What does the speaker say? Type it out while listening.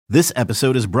This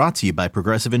episode is brought to you by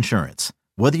Progressive Insurance.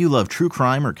 Whether you love true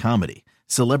crime or comedy,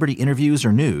 celebrity interviews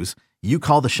or news, you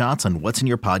call the shots on what's in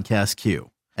your podcast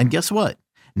queue. And guess what?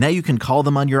 Now you can call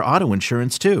them on your auto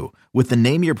insurance too with the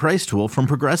Name Your Price tool from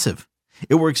Progressive.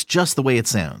 It works just the way it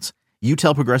sounds. You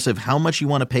tell Progressive how much you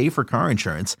want to pay for car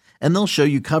insurance, and they'll show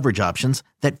you coverage options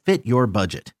that fit your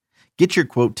budget. Get your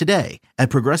quote today at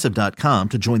Progressive.com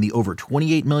to join the over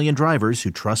 28 million drivers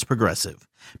who trust Progressive.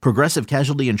 Progressive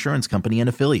Casualty Insurance Company and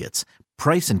Affiliates.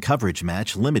 Price and coverage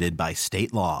match limited by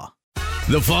state law.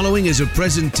 The following is a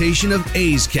presentation of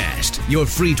A's Cast, your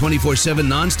free 24/7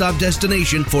 nonstop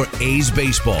destination for A's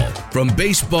baseball. From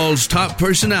baseball's top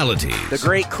personalities, the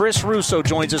great Chris Russo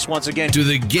joins us once again, to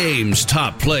the game's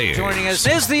top players. Joining us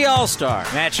is the All-Star,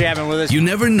 Matt Chapman with us. You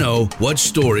never know what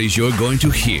stories you're going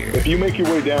to hear. If you make your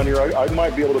way down here, I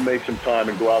might be able to make some time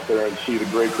and go out there and see the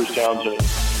great Chris Townsend.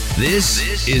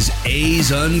 This is A's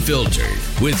Unfiltered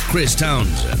with Chris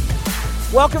Townsend.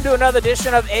 Welcome to another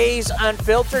edition of A's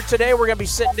Unfiltered. Today we're going to be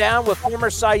sitting down with former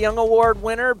Cy Young Award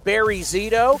winner Barry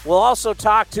Zito. We'll also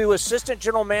talk to Assistant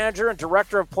General Manager and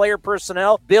Director of Player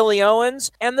Personnel Billy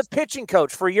Owens and the pitching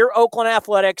coach for your Oakland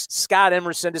Athletics, Scott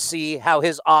Emerson, to see how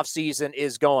his offseason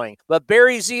is going. But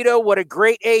Barry Zito, what a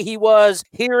great A he was.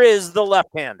 Here is the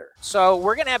left-hander. So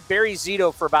we're going to have Barry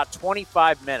Zito for about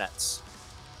 25 minutes.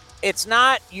 It's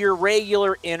not your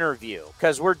regular interview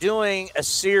because we're doing a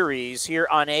series here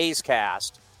on A's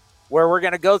Cast where we're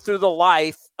going to go through the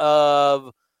life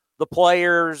of the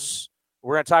players.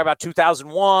 We're going to talk about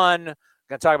 2001, going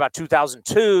to talk about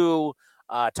 2002,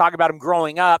 talk about them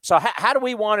growing up. So how do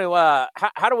we want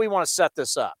to set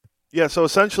this up? Yeah, so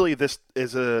essentially this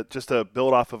is just a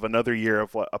build off of another year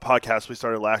of a podcast we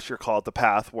started last year called The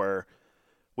Path, where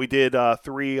we did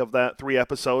three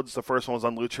episodes. The first one was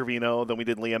on Lou Trevino. Then we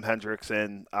did Liam Hendriks,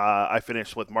 and I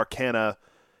finished with Mark Canha,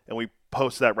 and we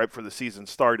posted that right before the season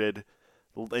started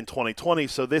in 2020.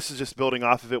 So this is just building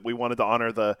off of it. We wanted to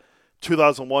honor the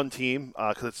 2001 team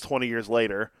because it's 20 years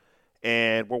later,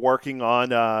 and we're working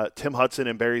on Tim Hudson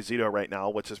and Barry Zito right now,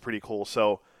 which is pretty cool.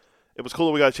 So it was cool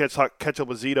that we got a chance to catch up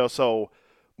with Zito. So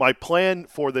my plan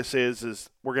for this is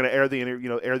we're going to air the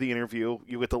interview.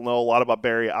 You get to know a lot about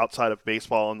Barry outside of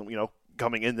baseball and,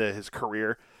 coming into his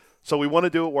career. So we want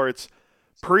to do it where it's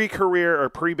pre-career or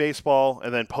pre-baseball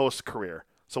and then post-career.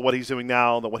 So what he's doing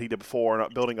now and what he did before,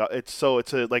 and building up. It's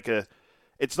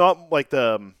not like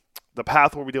the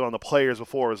path where we did on the players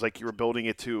before. It was like you were building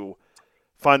it to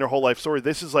find their whole life story.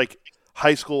 This is like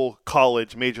high school,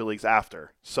 college, major leagues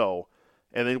after. So.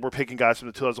 And then we're picking guys from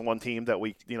the 2001 team that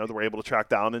we, that we're able to track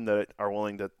down and that are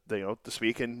willing to, to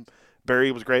speak. And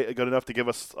Barry was good enough to give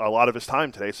us a lot of his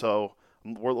time today. So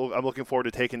I'm looking forward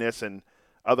to taking this and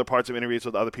other parts of interviews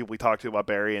with other people we talked to about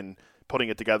Barry and putting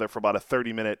it together for about a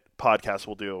 30-minute podcast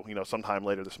we'll do, sometime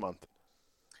later this month.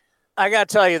 I got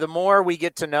to tell you, the more we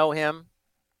get to know him,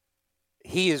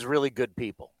 he is really good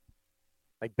people.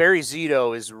 Like Barry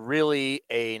Zito is really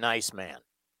a nice man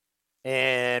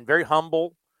and very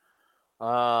humble.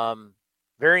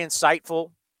 Very insightful,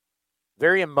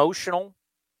 very emotional.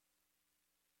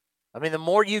 I mean, the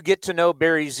more you get to know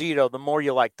Barry Zito, the more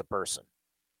you like the person.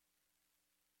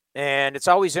 And it's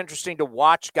always interesting to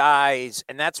watch guys,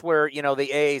 and that's where,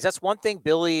 the A's, that's one thing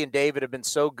Billy and David have been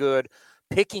so good,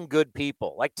 picking good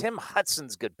people. Like Tim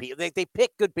Hudson's good people. They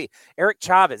pick good people. Eric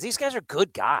Chavez, these guys are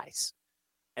good guys.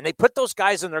 And they put those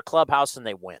guys in their clubhouse and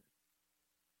they win.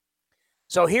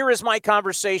 So here is my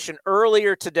conversation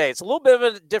earlier today. It's a little bit of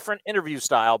a different interview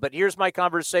style, but here's my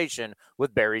conversation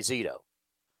with Barry Zito.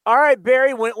 All right,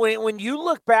 Barry, when you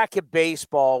look back at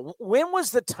baseball, when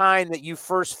was the time that you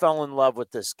first fell in love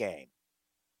with this game?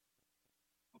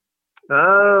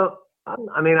 I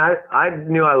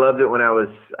knew I loved it when I was,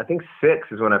 I think 6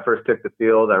 is when I first took the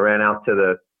field. I ran out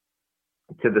to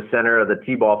the center of the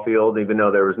T-ball field, even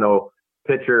though there was no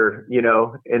pitcher,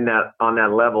 on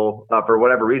that level. For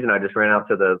whatever reason, I just ran out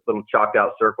to the little chalked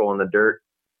out circle in the dirt.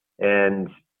 And,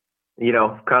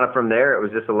 kind of from there, it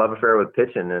was just a love affair with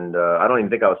pitching. And I don't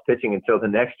even think I was pitching until the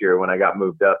next year when I got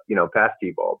moved up, past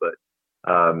T-ball. But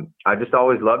I just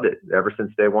always loved it ever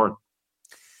since day one.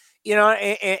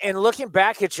 And looking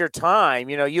back at your time,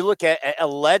 you look at a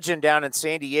legend down in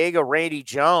San Diego, Randy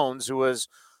Jones, who was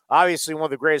obviously one of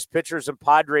the greatest pitchers in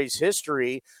Padres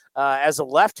history as a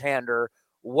left-hander.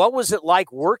 What was it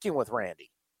like working with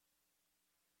Randy?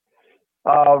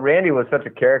 Randy was such a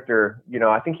character.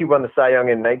 I think he won the Cy Young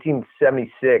in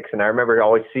 1976, and I remember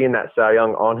always seeing that Cy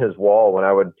Young on his wall when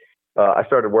I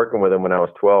started working with him when I was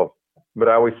 12. But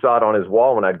I always saw it on his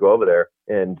wall when I'd go over there,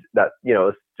 and that,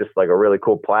 it's just like a really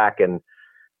cool plaque, and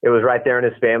it was right there in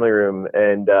his family room.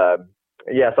 And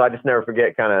so I just never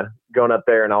forget kind of going up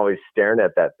there and always staring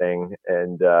at that thing.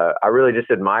 And I really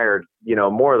just admired,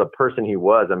 more of the person he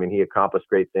was. I mean, he accomplished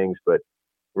great things, but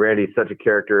Randy's such a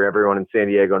character. Everyone in San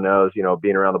Diego knows,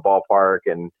 being around the ballpark,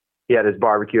 and he had his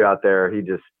barbecue out there.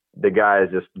 The guy is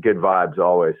just good vibes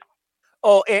always.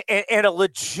 Oh, and a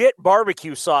legit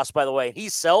barbecue sauce, by the way. He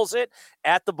sells it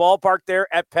at the ballpark there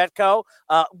at Petco.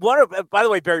 By the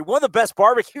way, Barry, one of the best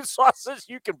barbecue sauces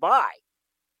you can buy.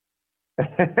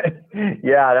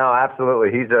 Yeah, no,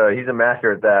 absolutely. He's a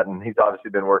master at that, and he's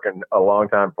obviously been working a long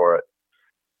time for it.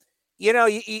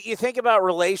 You think about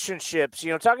relationships,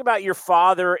 talk about your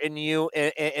father and you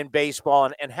in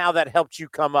baseball and how that helped you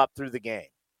come up through the game.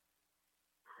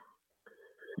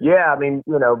 Yeah, I mean,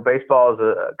 baseball is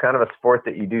a kind of a sport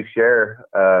that you do share.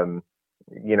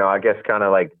 I guess kind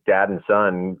of like dad and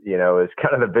son, is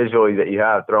kind of the visual that you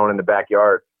have thrown in the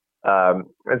backyard.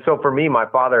 And so for me, my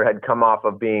father had come off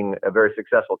of being a very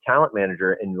successful talent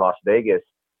manager in Las Vegas,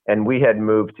 and we had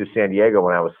moved to San Diego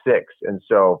when I was 6. And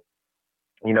so,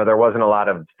 there wasn't a lot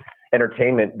of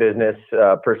entertainment business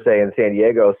per se in San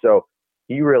Diego. So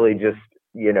he really just,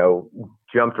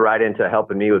 jumped right into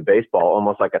helping me with baseball,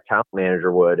 almost like a talent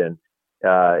manager would. And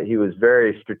he was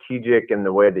very strategic in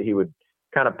the way that he would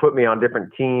kind of put me on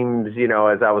different teams,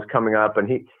 as I was coming up. And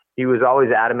he was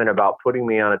always adamant about putting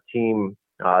me on a team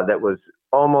that was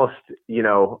almost,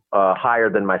 higher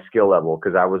than my skill level.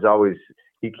 Cause I was always,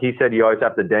 he said, you always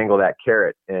have to dangle that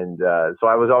carrot. And so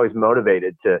I was always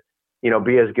motivated to,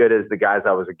 be as good as the guys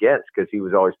I was against, cause he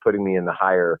was always putting me in the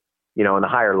higher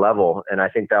level. And I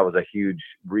think that was a huge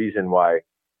reason why,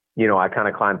 I kind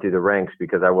of climbed through the ranks,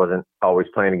 because I wasn't always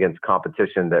playing against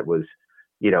competition that was,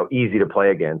 easy to play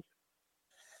against.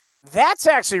 That's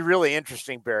actually really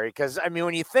interesting, Barry, because, I mean,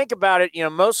 when you think about it,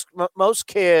 most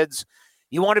kids,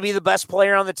 you want to be the best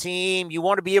player on the team. You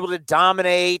want to be able to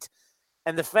dominate.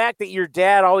 And the fact that your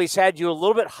dad always had you a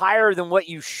little bit higher than what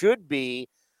you should be,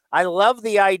 I love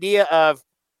the idea of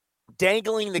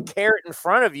dangling the carrot in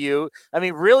front of you. I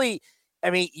mean, really,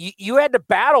 you had to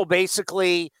battle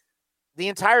basically the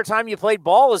entire time you played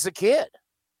ball as a kid.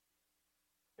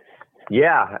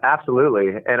 Yeah,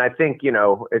 absolutely. And I think,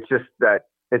 it's just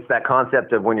that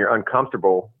concept of when you're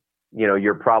uncomfortable,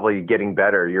 you're probably getting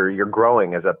better. You're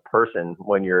growing as a person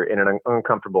when you're in an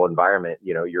uncomfortable environment.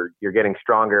 You're getting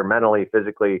stronger mentally,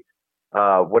 physically,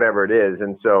 whatever it is.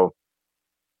 And so,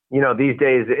 these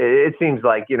days it seems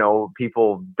like,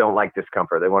 people don't like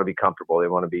discomfort. They want to be comfortable. They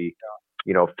want to be,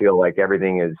 feel like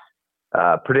everything is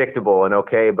predictable and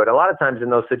okay. But a lot of times in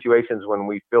those situations when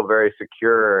we feel very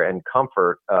secure and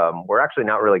comfort, we're actually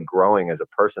not really growing as a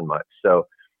person much. So,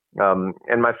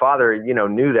 and my father,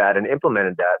 knew that and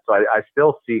implemented that. So I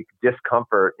still seek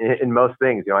discomfort in most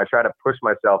things. I try to push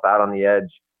myself out on the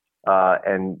edge.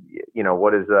 And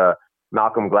what is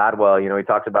Malcolm Gladwell, he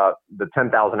talks about the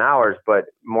 10,000 hours, but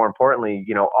more importantly,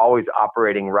 always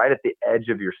operating right at the edge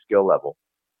of your skill level.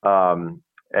 And,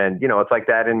 it's like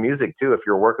that in music too. If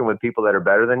you're working with people that are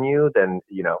better than you, then,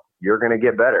 you're going to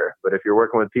get better. But if you're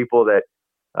working with people that,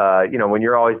 when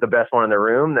you're always the best one in the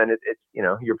room, then it's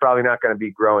you're probably not going to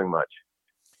be growing much.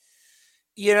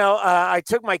 I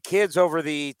took my kids over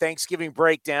the Thanksgiving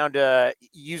break down to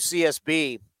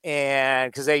UCSB,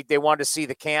 and because they wanted to see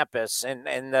the campus. And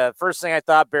the first thing I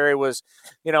thought, Barry, was,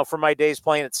 from my days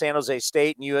playing at San Jose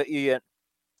State and you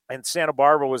and Santa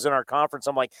Barbara was in our conference,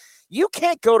 I'm like, you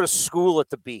can't go to school at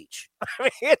the beach. I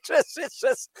mean, it's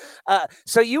just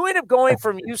so you end up going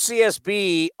from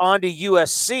UCSB onto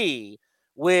USC,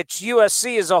 which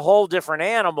USC is a whole different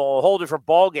animal, a whole different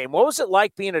ball game. What was it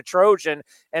like being a Trojan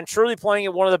and truly playing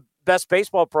at one of the best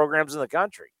baseball programs in the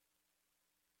country?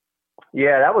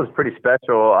 Yeah, that was pretty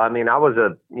special. I mean, I was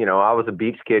a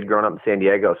beach kid growing up in San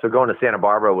Diego. So going to Santa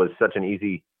Barbara was such an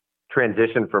easy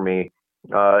transition for me.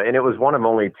 And it was one of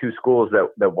only 2 schools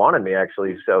that wanted me,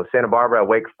 actually. So Santa Barbara,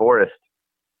 Wake Forest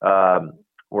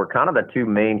were kind of the 2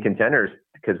 main contenders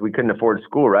because we couldn't afford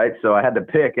school, right? So I had to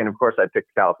pick, and of course I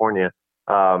picked California.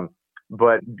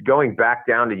 But going back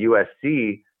down to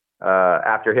USC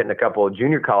after hitting a couple of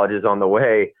junior colleges on the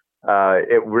way,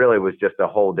 it really was just a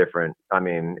whole different. I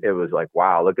mean, it was like,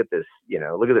 wow, look at this,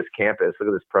 look at this campus, look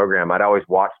at this program. I'd always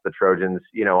watched the Trojans,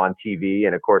 on TV.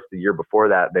 And of course, the year before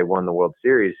that, they won the World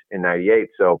Series in '98.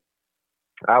 So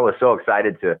I was so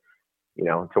excited to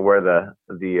wear the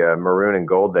maroon and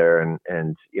gold there.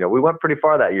 And we went pretty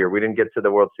far that year. We didn't get to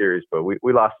the World Series, but we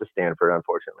lost to Stanford,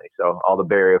 unfortunately. So all the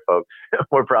Bay Area folks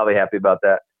were probably happy about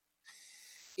that.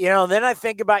 Then I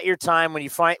think about your time when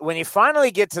you finally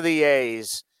get to the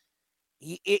A's.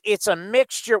 It's a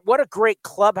mixture. What a great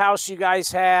clubhouse you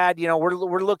guys had.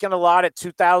 We're looking a lot at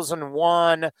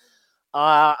 2001.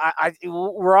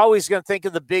 We're always going to think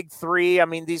of the big three. I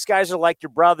mean, these guys are like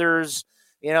your brothers,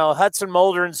 Hudson,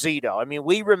 Mulder, and Zito. I mean,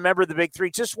 we remember the big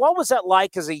three. Just what was that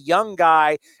like as a young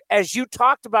guy, as you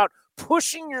talked about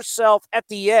pushing yourself at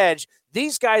the edge?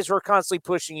 These guys were constantly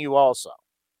pushing you also.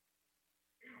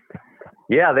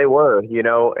 Yeah, they were,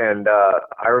 and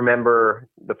I remember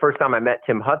the first time I met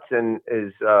Tim Hudson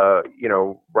is,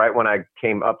 right when I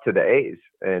came up to the A's.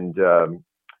 And,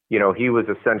 he was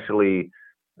essentially,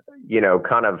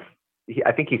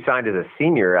 I think he signed as a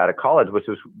senior out of college, which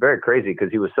was very crazy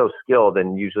because he was so skilled.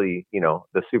 And usually,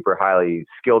 the super highly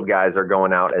skilled guys are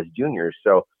going out as juniors.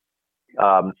 So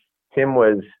Tim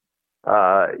was,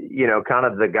 kind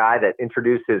of the guy that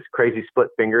introduced his crazy split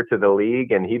finger to the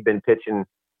league. And he'd been pitching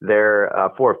there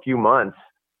for a few months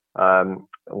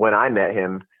when I met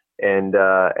him, and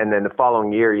then the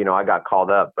following year, I got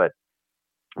called up, but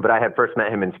I had first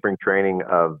met him in spring training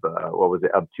of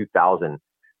 2000,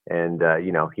 and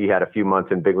he had a few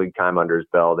months in big league time under his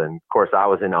belt, and of course I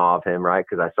was in awe of him, right?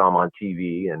 Because I saw him on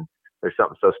TV, and there's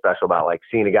something so special about like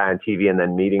seeing a guy on TV and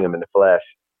then meeting him in the flesh,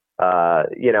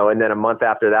 and then a month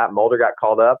after that, Mulder got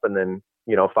called up, and then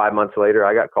 5 months later,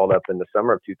 I got called up in the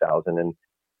summer of 2000, and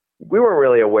we weren't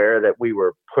really aware that we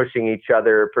were pushing each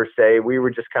other per se. We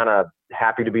were just kind of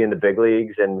happy to be in the big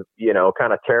leagues and,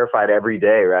 kind of terrified every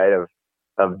day, right,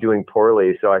 of doing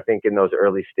poorly. So I think in those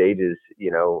early stages,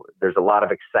 there's a lot of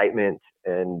excitement,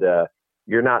 and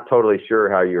you're not totally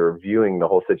sure how you're viewing the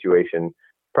whole situation,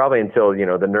 probably until,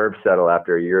 the nerves settle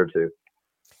after a year or two.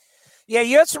 Yeah,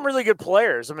 you had some really good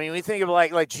players. I mean, we think of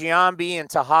like Giambi and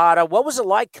Tejada. What was it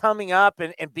like coming up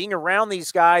and being around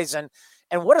these guys, and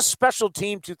what a special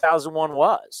team 2001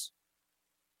 was?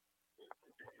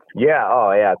 Yeah.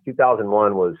 Oh, yeah.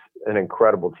 2001 was an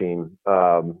incredible team.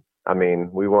 I mean,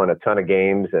 we won a ton of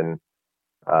games, and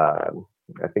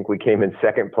I think we came in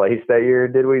second place that year,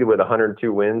 did we, with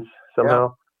 102 wins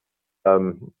somehow?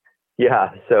 Yeah.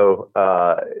 So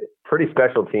pretty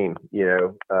special team,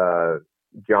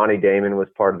 Johnny Damon was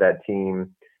part of that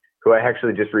team, who I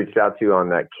actually just reached out to on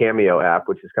that Cameo app,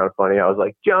 which is kind of funny. I was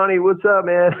like, Johnny, what's up,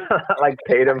 man? I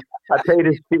paid him. I paid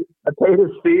his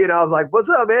fee, and I was like, what's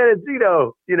up, man? It's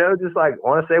Zito. Just like,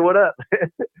 want to say what up?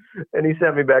 And he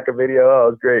sent me back a video. Oh,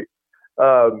 it was great.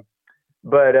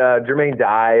 But Jermaine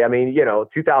Dye, I mean,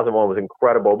 2001 was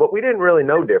incredible, but we didn't really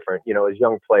know different, as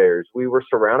young players. We were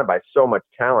surrounded by so much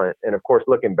talent. And of course,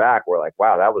 looking back, we're like,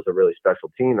 wow, that was a really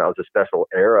special team. That was a special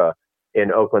era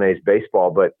in Oakland A's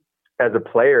baseball. But as a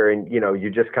player, and you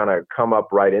just kind of come up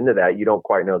right into that, you don't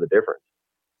quite know the difference.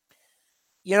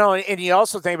 And you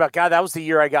also think about, God, that was the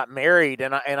year I got married,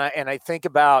 and I think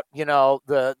about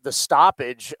the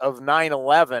stoppage of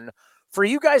 9/11 for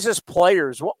you guys as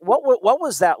players. What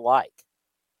was that like?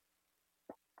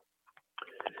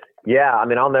 Yeah, I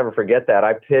mean, I'll never forget that.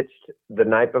 I pitched the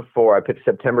night before. I pitched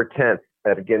September 10th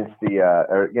against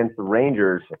the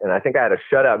Rangers, and I think I had a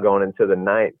shutout going into the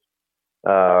ninth.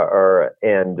 I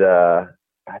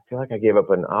feel like I gave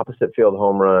up an opposite field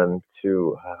home run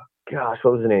to, what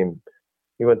was his name?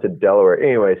 He went to Delaware.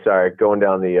 Anyway, sorry, going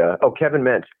down Kevin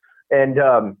Mench. And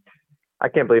I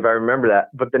can't believe I remember that.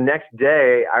 But the next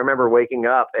day, I remember waking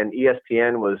up and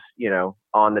ESPN was,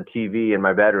 on the TV in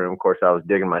my bedroom. Of course, I was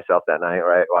digging myself that night,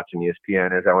 right, watching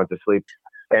ESPN as I went to sleep.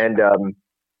 And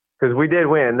because we did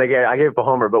win. I gave up a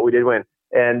homer, but we did win.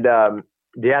 And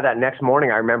that next morning,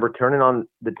 I remember turning on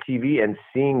the TV and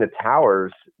seeing the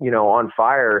towers, on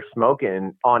fire,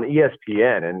 smoking on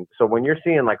ESPN. And so when you're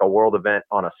seeing like a world event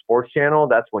on a sports channel,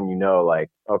 that's when you know, like,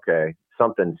 okay,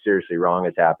 something seriously wrong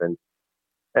has happened.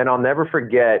 And I'll never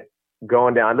forget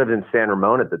going down. I lived in San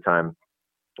Ramon at the time.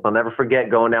 I'll never forget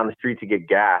going down the street to get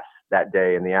gas that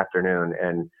day in the afternoon,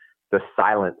 and the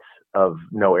silence of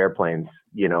no airplanes,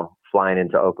 flying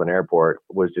into Oakland Airport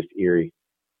was just eerie.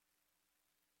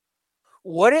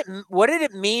 What did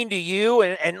it mean to you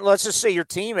and let's just say your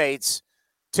teammates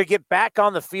to get back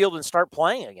on the field and start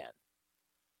playing again?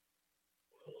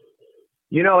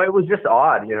 It was just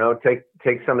odd,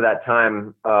 take some of that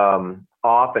time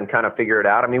off and kind of figure it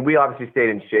out. I mean, we obviously stayed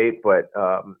in shape, but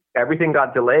everything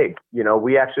got delayed.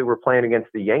 We actually were playing against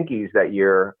the Yankees that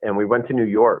year, and we went to New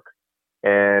York,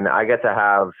 and I get to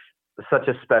have such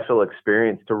a special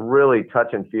experience to really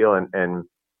touch and feel and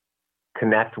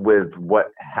connect with what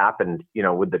happened,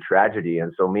 with the tragedy.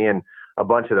 And so me and a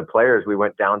bunch of the players, we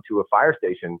went down to a fire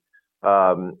station,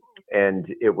 and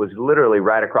it was literally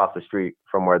right across the street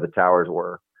from where the towers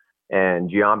were. And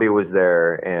Giambi was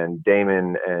there, and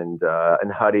Damon and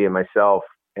Huddy and myself,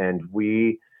 and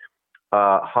we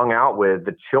hung out with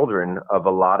the children of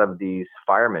a lot of these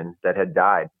firemen that had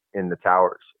died in the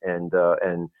towers. And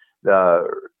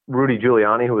Rudy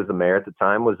Giuliani, who was the mayor at the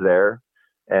time, was there.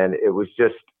 And it was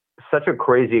just such a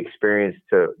crazy experience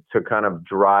to kind of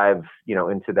drive,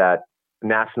 into that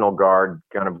National Guard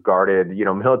kind of guarded,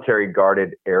 military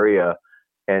guarded area,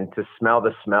 and to smell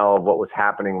the smell of what was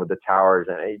happening with the towers.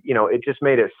 And, it just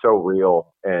made it so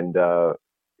real. And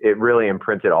it really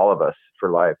imprinted all of us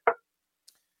for life.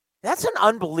 That's an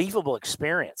unbelievable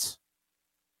experience.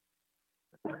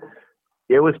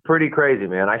 It was pretty crazy,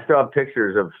 man. I still have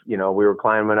pictures of, we were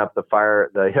climbing up the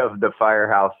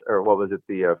firehouse, or what was it?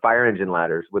 The fire engine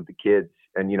ladders with the kids.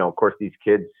 And, of course, these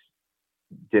kids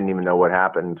didn't even know what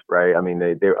happened, right? I mean,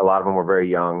 they a lot of them were very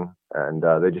young, and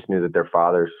they just knew that their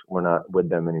fathers were not with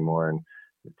them anymore. And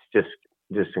it's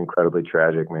just incredibly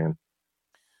tragic, man.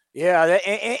 Yeah.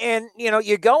 And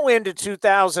you go into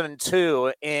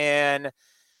 2002 and,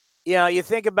 you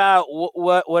think about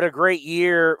what a great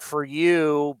year for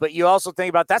you, but you also think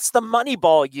about that's the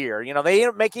Moneyball year. They ended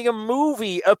up making a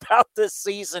movie about this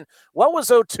season. What was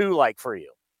 2002 like for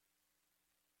you?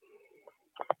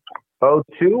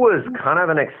 2002 was kind of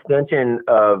an extension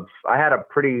of, I had a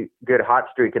pretty good hot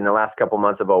streak in the last couple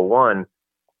months of 2001.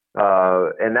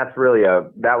 And that's really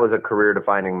that was a career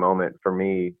defining moment for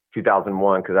me,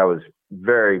 2001, because I was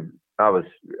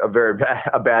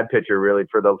a bad pitcher really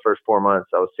for the first 4 months.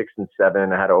 I was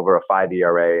 6-7. I had over a 5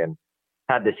 ERA and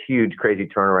had this huge, crazy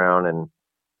turnaround.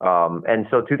 And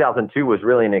so 2002 was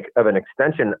really an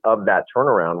extension of that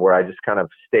turnaround where I just kind of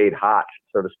stayed hot,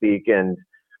 so to speak. And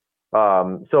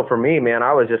so for me, man,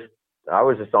 I was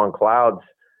just on clouds,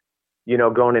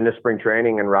 going into spring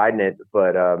training and riding it.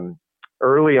 But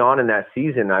early on in that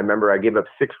season, I remember I gave up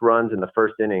 6 runs in the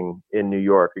first inning in New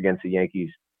York against the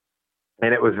Yankees.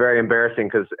 And it was very embarrassing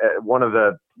because one of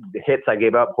the hits I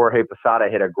gave up, Jorge Posada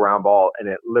hit a ground ball, and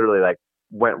it literally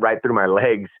went right through my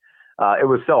legs. It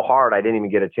was so hard I didn't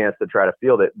even get a chance to try to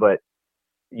field it. But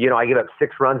I gave up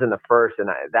 6 runs in the first, and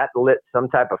that lit some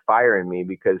type of fire in me,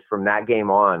 because from that game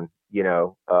on,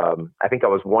 I think I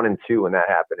was 1-2 when that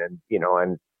happened, and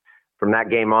from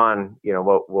that game on,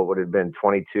 what would have been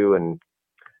 22-3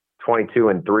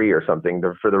 or something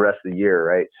for the rest of the year,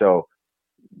 right? So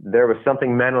there was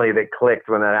something mentally that clicked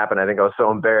when that happened. I think I was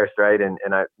so embarrassed, right? And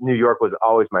New York was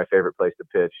always my favorite place to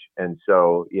pitch. And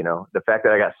so, the fact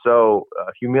that I got so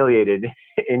humiliated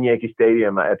in Yankee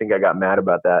Stadium, I think I got mad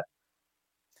about that.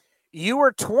 You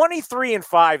were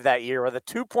 23-5 that year with a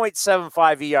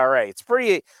 2.75 ERA. It's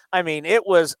pretty, it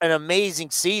was an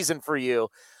amazing season for you.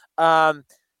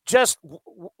 Just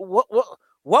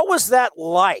what was that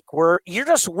like, where you're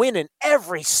just winning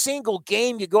every single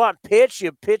game you go out and pitch?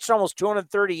 You pitched almost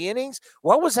 230 innings.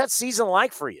 What was that season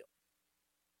like for you?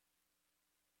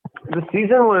 The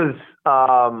season was,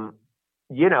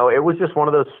 it was just one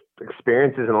of those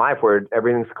experiences in life where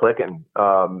everything's clicking.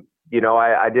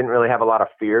 I didn't really have a lot of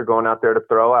fear going out there to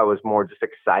throw. I was more just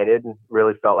excited and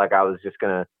really felt like I was just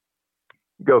going to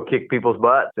go kick people's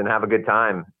butts and have a good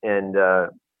time. And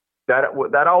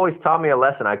that always taught me a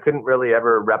lesson. I couldn't really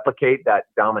ever replicate that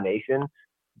domination,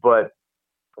 but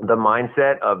the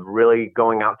mindset of really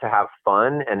going out to have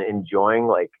fun and enjoying,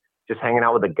 just hanging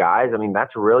out with the guys,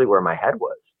 that's really where my head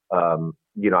was.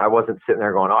 I wasn't sitting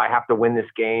there going, oh, I have to win this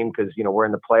game because, we're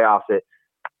in the playoffs.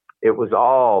 It was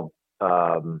all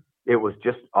there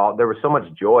was so much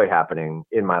joy happening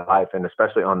in my life, and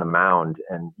especially on the mound.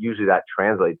 And usually that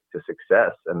translates to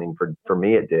success. For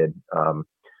me, it did.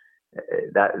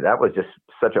 That was just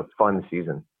such a fun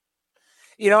season.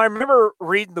 I remember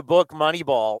reading the book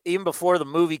Moneyball even before the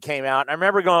movie came out. And I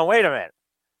remember going, wait a minute,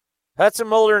 Hudson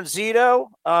Mulder and Zito,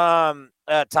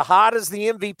 Tejada's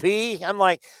the MVP. I'm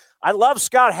like, I love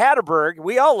Scott Hatterberg.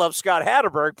 We all love Scott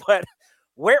Hatterberg, but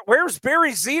where's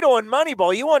Barry Zito in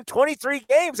Moneyball? You won 23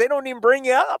 games. They don't even bring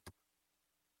you up.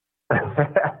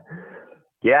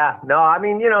 Yeah, no,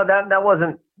 that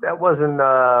wasn't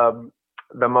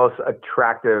the most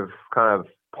attractive kind of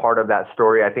part of that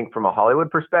story, I think, from a Hollywood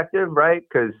perspective, right?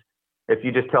 Because if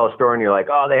you just tell a story and you're like,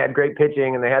 oh, they had great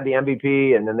pitching and they had the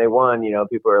MVP and then they won,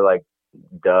 people are like,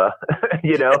 duh,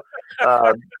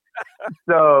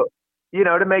 So,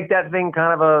 to make that thing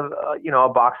kind of a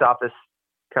box office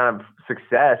kind of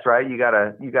success, right? You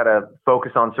gotta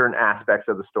focus on certain aspects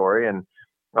of the story, and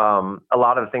a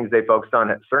lot of the things they focused on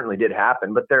certainly did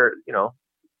happen, but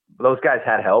those guys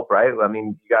had help, right?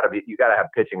 You gotta have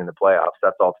pitching in the playoffs.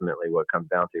 That's ultimately what it comes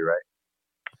down to, right?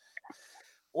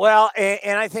 Well,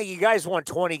 and I think you guys won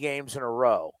 20 games in a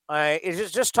row.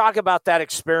 Just talk about that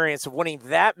experience of winning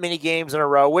that many games in a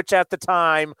row, which at the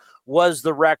time was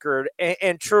the record,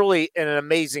 and truly an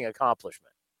amazing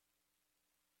accomplishment.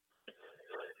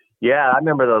 Yeah, I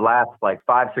remember the last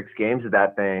 5-6 games of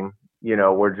that thing,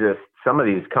 were just some of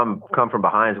these come from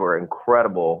behinds were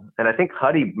incredible. And I think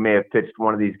Huddy may have pitched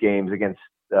one of these games against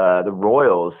the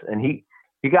Royals, and he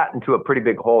got into a pretty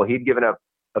big hole. He'd given up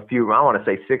a few, I want to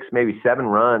say 6, maybe 7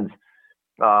 runs.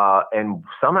 And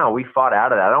somehow we fought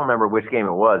out of that. I don't remember which game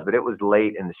it was, but it was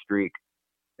late in the streak.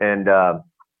 And I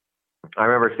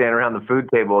remember standing around the food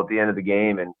table at the end of the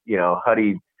game, and,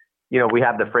 Huddy, we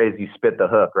have the phrase, you spit the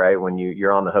hook, right? When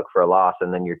you're on the hook for a loss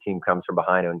and then your team comes from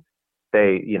behind and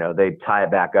they tie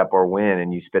it back up or win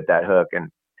and you spit that hook. And,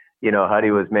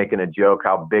 Huddy was making a joke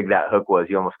how big that hook was.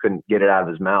 He almost couldn't get it out of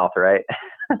his mouth, right?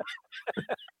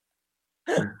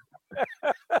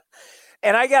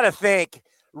 And I got to think,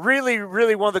 really,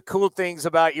 really one of the cool things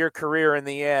about your career in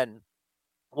the end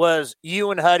was you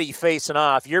and Huddy facing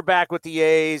off. You're back with the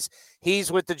A's.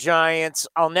 He's with the Giants.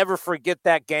 I'll never forget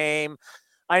that game.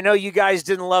 I know you guys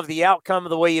didn't love the outcome of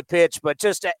the way you pitched, but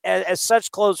just as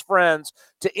such close friends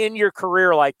to end your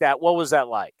career like that, what was that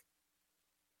like?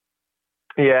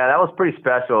 Yeah, that was pretty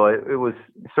special. It was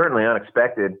certainly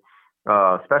unexpected,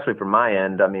 especially from my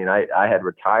end. I mean, I had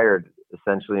retired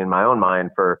essentially in my own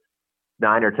mind for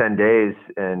 9 or 10 days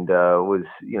and was,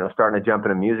 starting to jump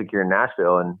into music here in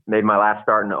Nashville, and made my last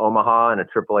start in Omaha in a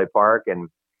AAA park, and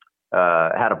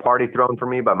had a party thrown for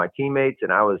me by my teammates,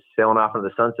 and I was sailing off into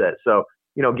the sunset. So,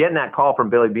 getting that call from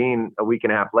Billy Beane a week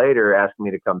and a half later asking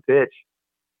me to come pitch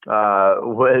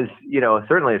was,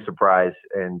 certainly a surprise.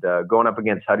 And going up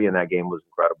against Huddy in that game was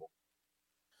incredible.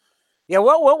 Yeah,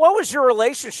 what was your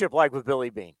relationship like with Billy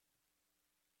Beane?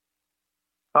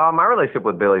 My relationship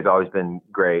with Billy's always been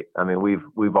great. I mean,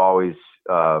 we've always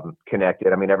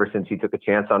connected. I mean, ever since he took a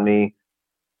chance on me,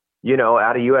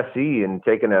 out of USC and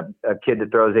taking a kid that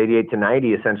throws 88 to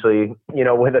 90, essentially,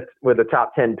 with a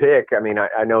top 10 pick. I mean,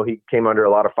 I know he came under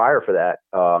a lot of fire for that,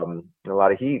 a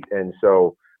lot of heat. And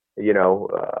so,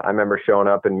 I remember showing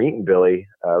up and meeting Billy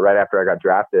right after I got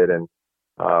drafted. And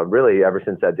really, ever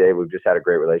since that day, we've just had a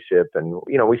great relationship. And,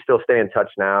 we still stay in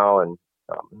touch now. And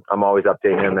I'm always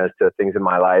updating him as to things in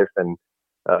my life and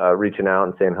reaching out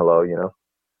and saying hello,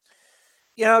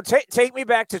 Take me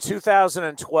back to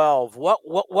 2012. What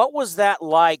was that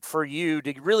like for you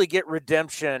to really get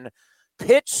redemption,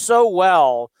 pitch so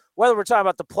well, whether we're talking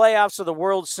about the playoffs or the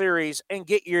World Series, and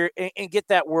get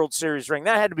that World Series ring?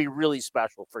 That had to be really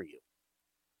special for you.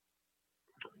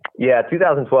 Yeah,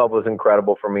 2012 was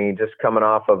incredible for me, just coming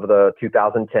off of the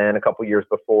 2010, a couple years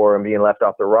before, and being left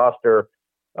off the roster.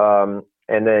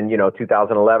 And then,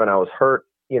 2011, I was hurt,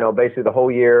 basically the whole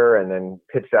year, and then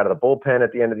pitched out of the bullpen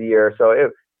at the end of the year. So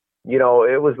it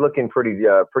was looking pretty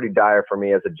dire for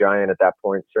me as a Giant at that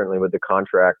point, certainly with the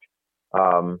contract.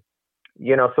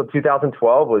 So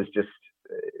 2012 was just,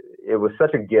 it was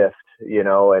such a gift,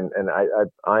 and I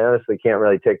honestly can't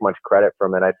really take much credit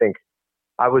from it. I think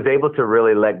I was able to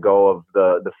really let go of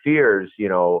the fears,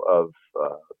 of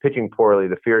pitching poorly,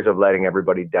 the fears of letting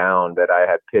everybody down that I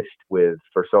had pitched with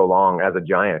for so long as a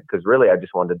Giant, because really I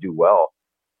just wanted to do well.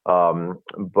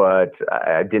 But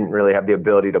I didn't really have the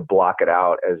ability to block it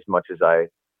out as much as I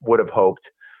would have hoped.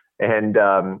 And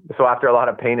so after a lot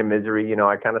of pain and misery,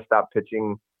 I kind of stopped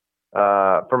pitching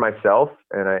for myself,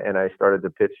 and I started to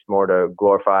pitch more to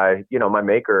glorify, my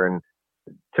maker, and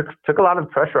took a lot of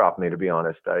pressure off me, to be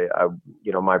honest. I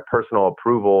my personal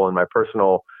approval and my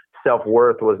personal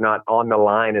self-worth was not on the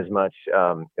line as much,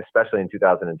 especially in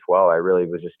 2012. I really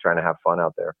was just trying to have fun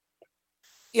out there.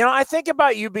 I think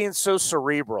about you being so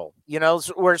cerebral,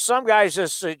 where some guys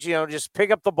just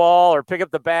pick up the ball or pick up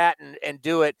the bat and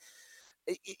do it.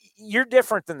 You're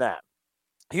different than that.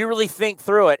 You really think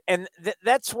through it. And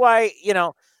that's why,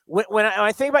 when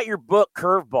I think about your book,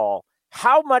 Curveball,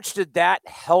 how much did that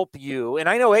help you? And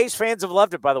I know A's fans have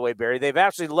loved it, by the way, Barry. They've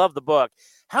actually loved the book.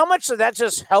 How much did that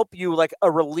just help you, like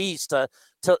a release to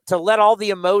let all the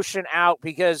emotion out?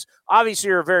 Because obviously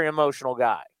you're a very emotional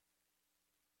guy.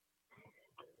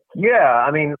 Yeah,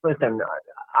 I mean, listen,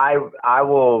 I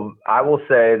will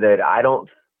say that I don't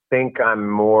think I'm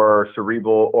more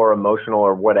cerebral or emotional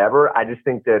or whatever. I just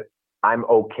think that I'm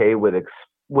okay with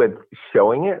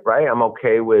showing it, right? I'm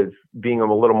okay with being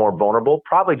a little more vulnerable,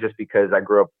 probably just because I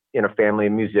grew up in a family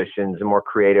of musicians and more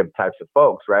creative types of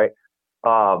folks, right?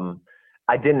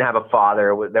 I didn't have a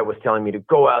father that was telling me to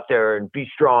go out there and be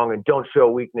strong and don't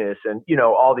show weakness and,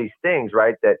 all these things,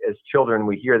 right? That as children,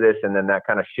 we hear this and then that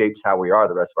kind of shapes how we are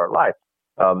the rest of our life.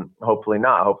 Hopefully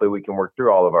not. Hopefully we can work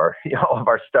through all of our, all of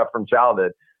our stuff from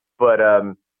childhood. But,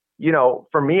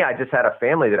 for me, I just had a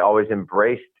family that always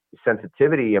embraced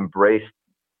sensitivity,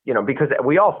 because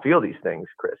we all feel these things,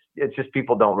 Chris. It's just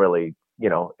people don't really,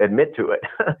 admit to it.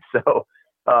 So,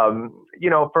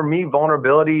 for me,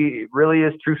 vulnerability really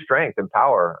is true strength and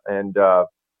power. And,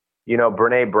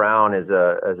 Brene Brown is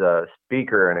a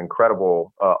speaker, an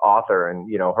incredible author,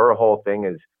 and her whole thing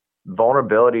is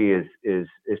vulnerability is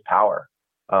power,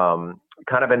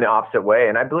 kind of in the opposite way.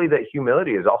 And I believe that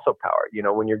humility is also power.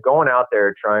 When you're going out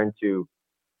there trying to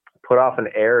put off an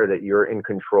air that you're in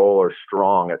control or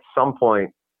strong, at some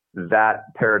point that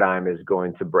paradigm is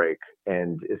going to break,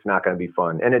 and it's not going to be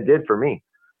fun. And it did for me.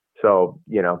 So,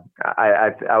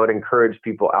 I would encourage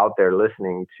people out there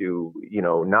listening to,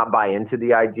 not buy into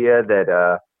the idea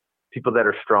that people that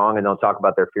are strong and don't talk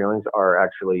about their feelings are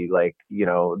actually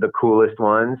the coolest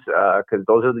ones, because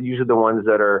those are usually the ones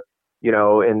that are,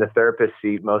 in the therapist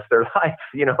seat most of their life,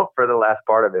 for the last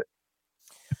part of it.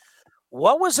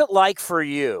 What was it like for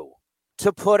you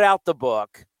to put out the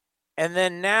book? And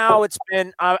then now it's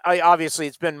been, obviously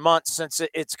it's been months since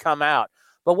it's come out.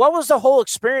 But what was the whole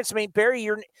experience? I mean, Barry,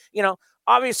 you're,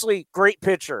 obviously great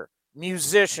pitcher,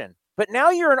 musician, but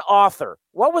now you're an author.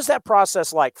 What was that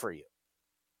process like for you?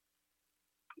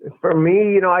 For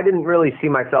me, I didn't really see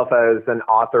myself as an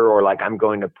author or like I'm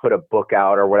going to put a book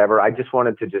out or whatever. I just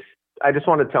wanted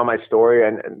to tell my story.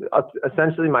 And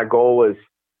essentially my goal was,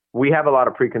 we have a lot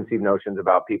of preconceived notions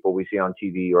about people we see on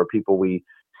TV or people we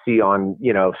see on,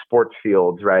 sports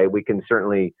fields, right? We can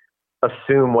certainly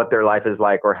assume what their life is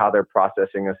like or how they're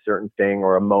processing a certain thing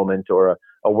or a moment or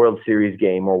a World Series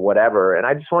game or whatever. And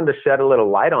I just wanted to shed a little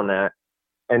light on that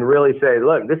and really say,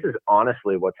 look, this is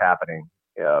honestly what's happening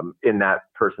in that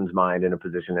person's mind in a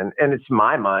position. And it's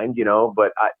my mind,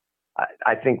 but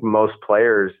I think most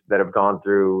players that have gone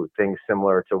through things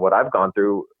similar to what I've gone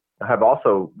through have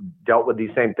also dealt with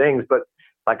these same things. But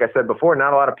like I said before,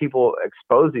 not a lot of people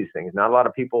expose these things. Not a lot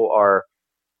of people are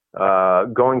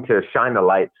going to shine the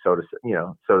light, so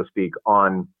to speak,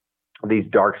 on these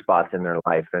dark spots in their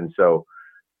life. And so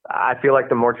I feel like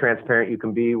the more transparent you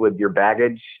can be with your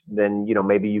baggage, then,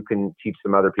 maybe you can teach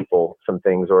some other people some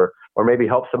things or maybe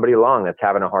help somebody along that's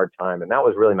having a hard time. And that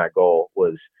was really my goal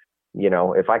was,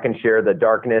 if I can share the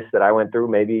darkness that I went through,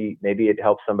 maybe it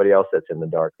helps somebody else that's in the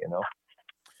dark,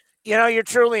 You're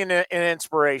truly an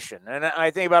inspiration. And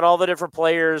I think about all the different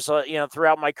players,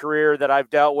 throughout my career that I've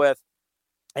dealt with,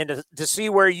 and to see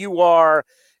where you are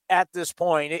at this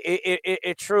point,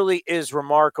 it truly is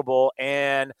remarkable.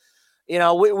 And,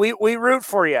 we root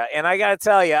for you. And I got to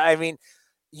tell you, I mean,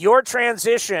 your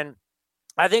transition,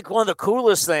 I think one of the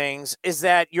coolest things is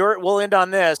that we'll end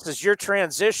on this, is your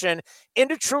transition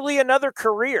into truly another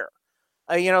career.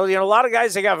 A lot of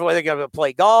guys, they got to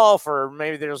play golf or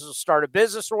maybe they'll start a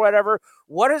business or whatever.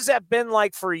 What has that been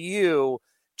like for you,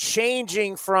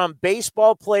 changing from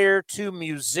baseball player to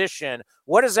musician?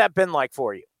 What has that been like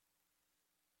for you?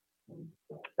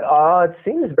 It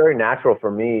seems very natural for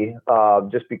me,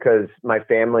 just because my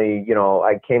family,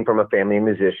 I came from a family of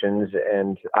musicians,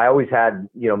 and I always had,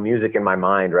 music in my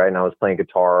mind, right? And I was playing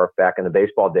guitar back in the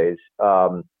baseball days.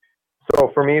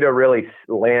 So for me to really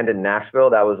land in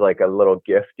Nashville, that was like a little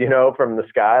gift, from the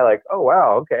sky. Like, oh,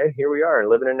 wow, okay, here we are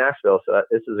living in Nashville. So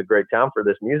this is a great town for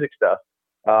this music stuff.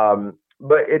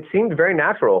 But it seemed very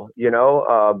natural,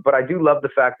 but I do love the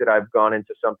fact that I've gone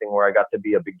into something where I got to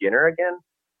be a beginner again.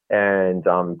 And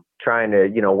trying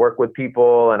to, work with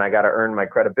people, and I got to earn my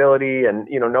credibility. And,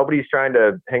 nobody's trying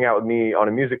to hang out with me on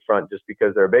a music front just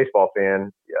because they're a baseball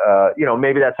fan.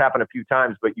 Maybe that's happened a few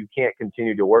times, but you can't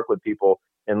continue to work with people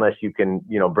unless you can,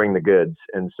 bring the goods.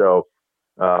 And so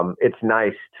it's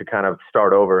nice to kind of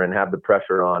start over and have the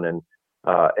pressure on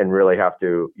and really have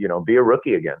to, be a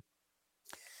rookie again.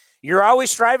 You're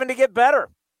always striving to get better.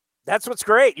 That's what's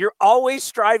great. You're always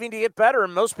striving to get better,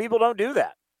 and most people don't do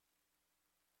that.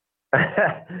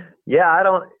 Yeah, I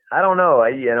don't know.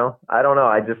 I don't know.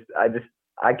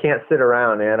 I can't sit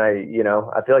around, man.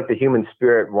 I feel like the human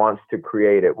spirit wants to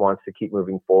create. It wants to keep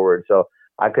moving forward. So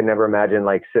I could never imagine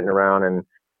like sitting around and,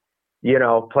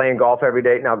 playing golf every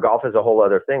day. Now golf is a whole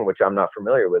other thing, which I'm not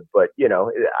familiar with, but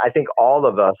I think all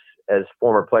of us as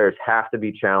former players have to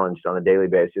be challenged on a daily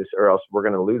basis, or else we're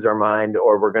going to lose our mind,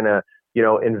 or we're going to,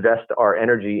 invest our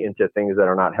energy into things that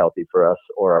are not healthy for us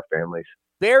or our families.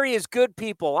 Barry is good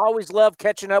people. Always love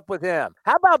catching up with him.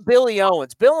 How about Billy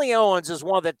Owens? Billy Owens is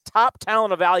one of the top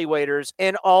talent evaluators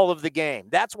in all of the game.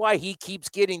 That's why he keeps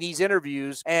getting these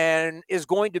interviews and is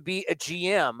going to be a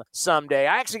GM someday.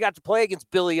 I actually got to play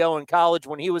against Billy O in college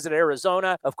when he was at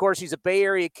Arizona. Of course, he's a Bay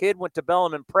Area kid, went to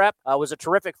Bellarmine Prep, was a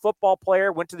terrific football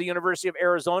player, went to the University of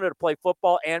Arizona to play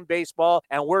football and baseball,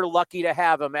 and we're lucky to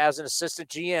have him as an assistant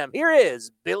GM. Here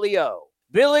is Billy O.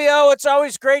 Billy O, it's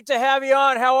always great to have you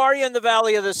on. How are you in the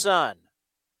Valley of the Sun?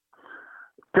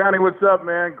 Johnny, what's up,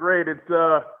 man? Great. It's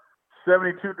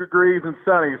 72 degrees and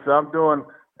sunny, so I'm doing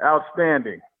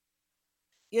outstanding.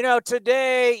 You know,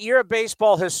 today you're a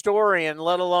baseball historian,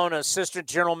 let alone assistant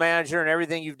general manager and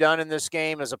everything you've done in this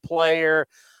game as a player.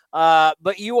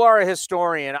 But you are a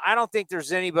historian. I don't think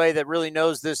there's anybody that really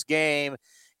knows this game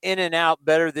in and out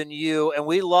better than you. And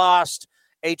we lost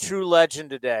a true legend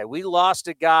today. We lost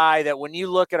a guy that when you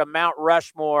look at a Mount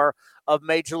Rushmore of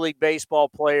Major League Baseball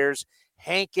players,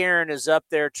 Hank Aaron is up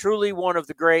there, truly one of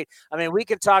the great. I mean, we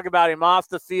can talk about him off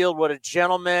the field, what a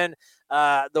gentleman,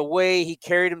 the way he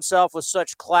carried himself with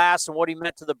such class and what he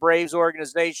meant to the Braves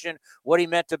organization, what he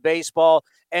meant to baseball.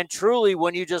 And truly,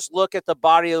 when you just look at the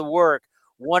body of the work,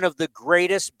 one of the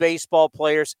greatest baseball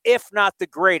players, if not the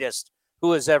greatest,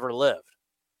 who has ever lived.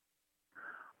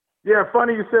 Yeah,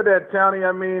 funny you said that, Townie.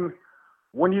 I mean,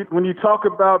 when you talk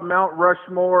about Mount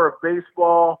Rushmore of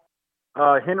baseball,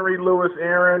 Henry Louis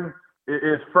Aaron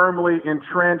is firmly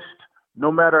entrenched.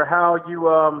 No matter how you,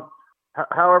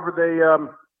 however they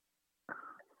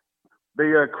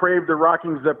crave the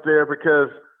Rockings up there, because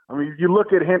I mean, you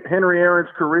look at Henry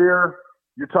Aaron's career.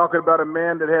 You're talking about a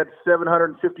man that had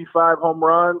 755 home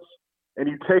runs, and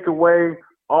you take away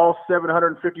all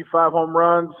 755 home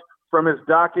runs from his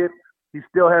docket, he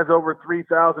still has over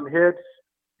 3,000 hits.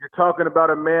 You're talking about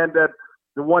a man that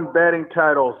won batting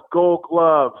titles, Gold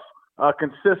Gloves, a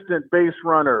consistent base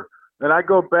runner. And I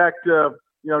go back to,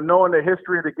 knowing the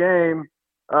history of the game.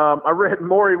 I read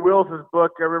Maury Wills's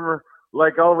book. I remember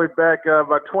like all the way back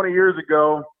about 20 years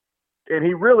ago, and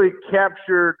he really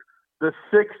captured the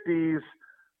 60s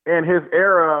and his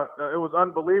era. It was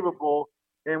unbelievable.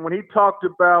 And when he talked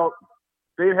about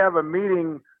they'd have a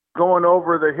meeting going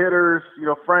over the hitters,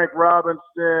 Frank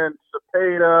Robinson,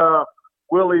 Cepeda,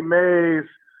 Willie Mays.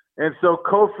 And so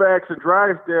Koufax and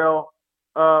Drysdale,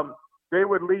 they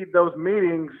would lead those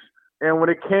meetings. And when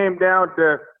it came down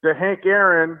to Hank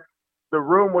Aaron, the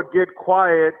room would get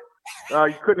quiet.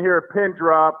 You couldn't hear a pin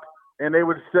drop. And they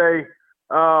would say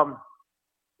there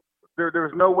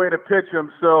was no way to pitch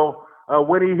him. So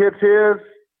when he hits his,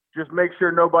 just make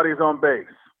sure nobody's on base.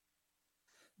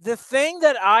 The thing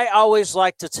that I always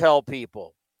like to tell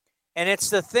people, and it's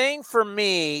the thing for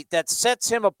me that sets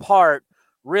him apart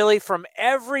really from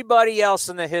everybody else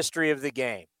in the history of the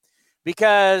game,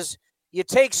 because you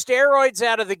take steroids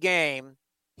out of the game,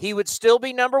 he would still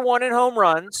be number one in home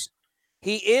runs.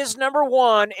 He is number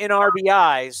one in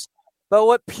RBIs. But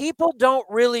what people don't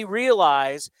really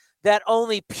realize that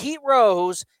only Pete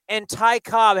Rose and Ty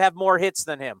Cobb have more hits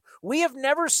than him. We have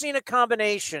never seen a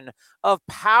combination of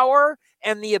power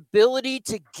and the ability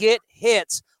to get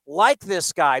hits like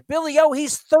this guy. Billy O,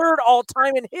 he's third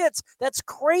all-time in hits. That's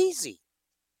crazy.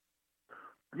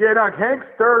 Yeah, Doc, Hank's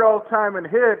third all-time in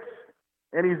hits,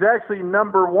 and he's actually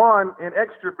number one in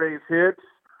extra base hits.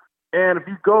 And if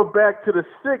you go back to the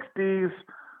 60s,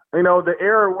 the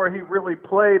era where he really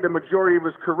played the majority of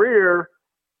his career,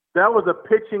 that was a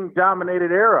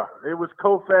pitching-dominated era. It was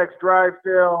Koufax,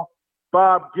 Drysdale,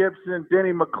 Bob Gibson,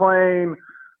 Denny McClain,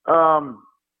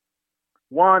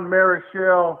 Juan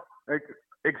Marichal,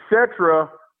 etc.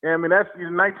 I mean, that's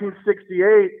in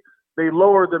 1968. They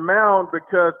lowered the mound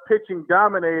because pitching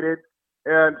dominated,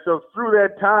 and so through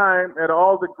that time, at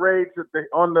all the greats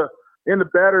in the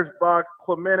batter's box,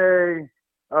 Clemente,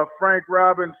 Frank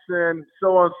Robinson,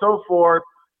 so on and so forth.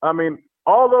 I mean,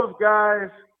 all those guys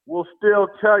will still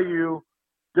tell you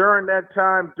during that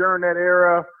time, during that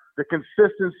era, the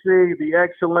consistency, the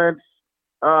excellence,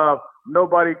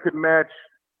 nobody could match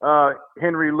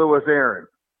Henry Louis Aaron.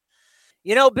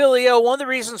 Billy O, one of the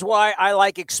reasons why I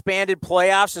like expanded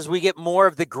playoffs is we get more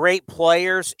of the great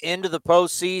players into the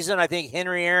postseason. I think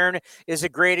Henry Aaron is a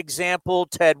great example.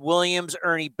 Ted Williams,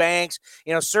 Ernie Banks,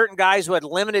 certain guys who had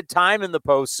limited time in the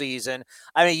postseason.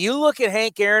 I mean, you look at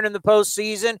Hank Aaron in the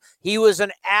postseason, he was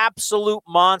an absolute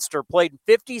monster, played in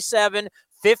 57,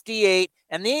 58,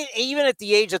 and then even at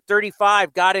the age of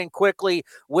 35, got in quickly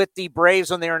with the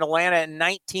Braves when they were in Atlanta in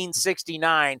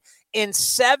 1969. In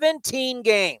 17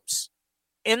 games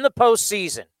in the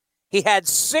postseason, he had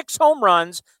 6 home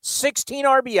runs, 16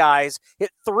 RBIs, hit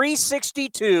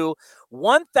 .362,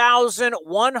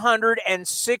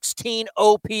 1,116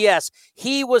 OPS.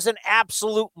 He was an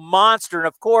absolute monster. And,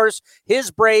 of course,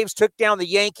 his Braves took down the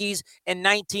Yankees in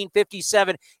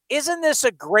 1957. Isn't this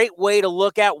a great way to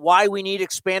look at why we need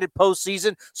expanded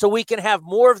postseason so we can have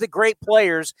more of the great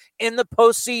players in the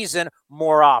postseason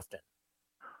more often?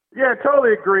 Yeah, I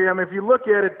totally agree. I mean, if you look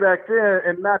at it back then,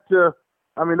 and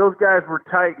those guys were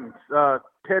titans.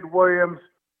 Ted Williams,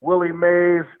 Willie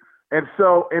Mays. And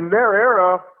so in their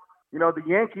era, the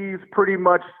Yankees pretty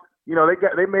much,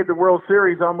 they made the World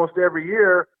Series almost every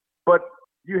year, but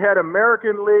you had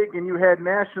American League and you had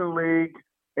National League,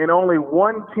 and only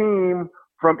one team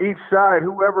from each side,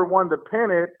 whoever won the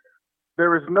pennant, there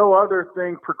was no other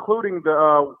thing precluding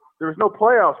there was no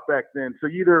playoffs back then. So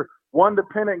you either won the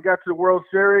pennant and got to the World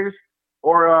Series,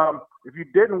 or if you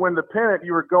didn't win the pennant,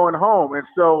 you were going home. And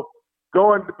so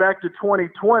going back to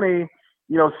 2020,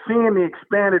 seeing the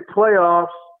expanded playoffs,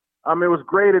 it was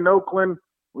great in Oakland.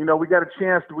 We got a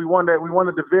chance we won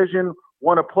the division,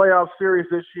 won a playoff series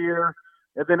this year.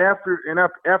 And then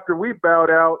after we bowed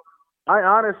out, I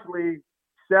honestly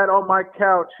sat on my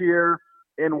couch here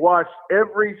and watched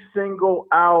every single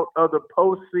out of the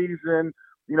postseason.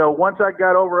 Once I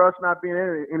got over us not being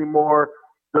in it anymore,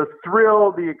 the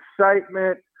thrill, the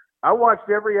excitement, I watched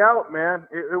every out, man.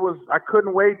 It was, I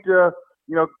couldn't wait to,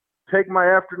 take my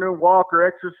afternoon walk or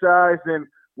exercise. And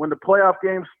when the playoff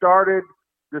game started,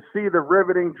 to see the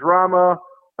riveting drama,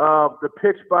 the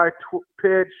pitch by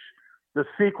pitch, the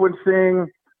sequencing,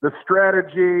 the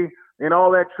strategy, and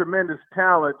all that tremendous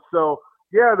talent. So,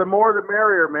 yeah, the more the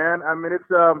merrier, man. It's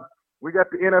we got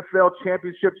the NFL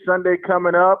Championship Sunday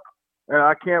coming up, and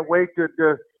I can't wait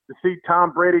to see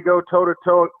Tom Brady go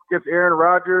toe-to-toe against Aaron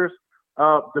Rodgers,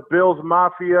 the Bills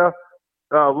Mafia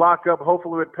lock up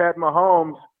hopefully with Pat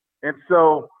Mahomes. And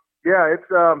so, yeah, it's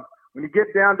when you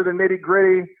get down to the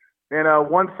nitty-gritty and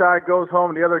one side goes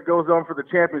home and the other goes on for the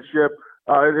championship,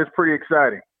 it's pretty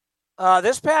exciting.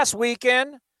 This past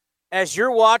weekend, as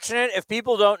you're watching it, if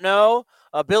people don't know,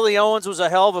 Billy Owens was a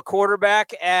hell of a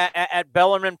quarterback at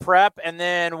Bellarmine Prep and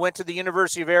then went to the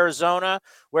University of Arizona,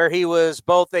 where he was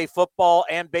both a football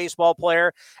and baseball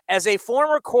player. As a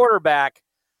former quarterback,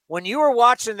 when you were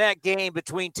watching that game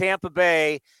between Tampa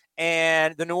Bay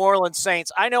and the New Orleans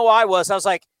Saints, I know I was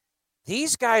like,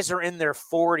 these guys are in their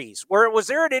 40s. Was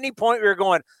there at any point where you're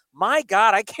going, my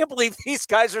God, I can't believe these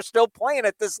guys are still playing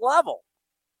at this level?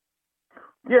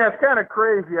 Yeah, it's kind of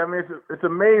crazy. It's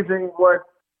amazing what,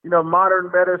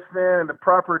 modern medicine and the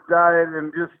proper diet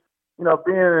and just,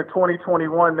 being in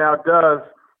 2021 now does.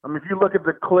 If you look at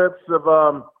the clips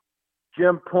of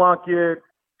Jim Plunkett,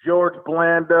 George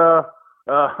Blanda,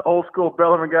 old school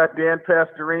Bellarmine guy, Dan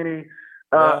Pastorini,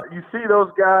 you see those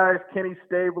guys, Kenny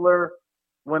Stabler,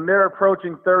 when they're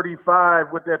approaching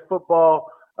 35 with that football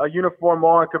uniform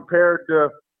on compared to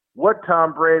what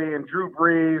Tom Brady and Drew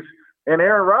Brees and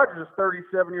Aaron Rodgers is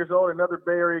 37 years old, another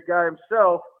Bay Area guy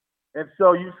himself. And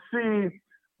so you see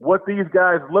what these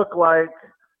guys look like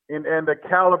and the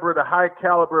caliber, the high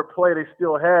caliber play they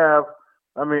still have.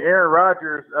 Aaron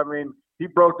Rodgers, he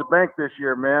broke the bank this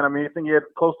year, man. I think he had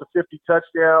close to 50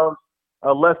 touchdowns,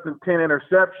 less than 10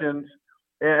 interceptions,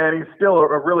 and he's still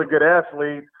a really good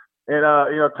athlete.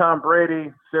 And, Tom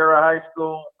Brady, Sarah High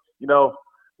School,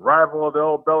 rival of the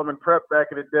old Bellarmine Prep back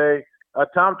in the day.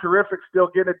 Tom Terrific still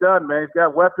getting it done, man. He's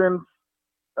got weapons.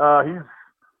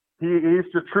 He's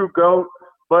the true GOAT.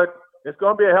 But it's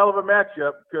going to be a hell of a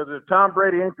matchup because if Tom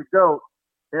Brady ain't the GOAT,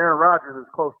 Aaron Rodgers is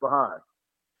close behind.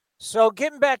 So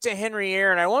getting back to Henry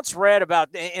Aaron, I once read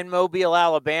about in Mobile,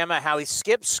 Alabama, how he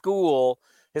skipped school.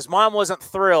 His mom wasn't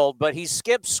thrilled, but he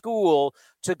skipped school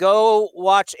to go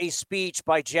watch a speech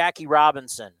by Jackie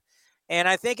Robinson. And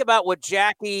I think about what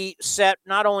Jackie set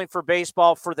not only for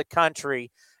baseball, for the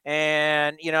country.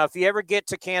 And, if you ever get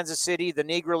to Kansas City, the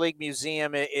Negro League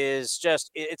Museum is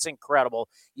just, it's incredible.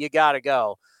 You got to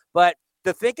go. But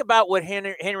to think about what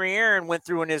Henry Aaron went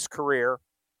through in his career,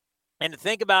 and to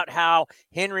think about how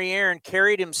Henry Aaron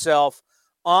carried himself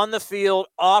on the field,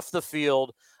 off the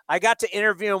field. I got to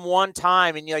interview him one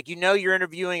time, and you're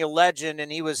interviewing a legend,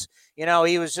 and he was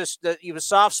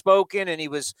soft-spoken, and he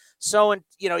was so,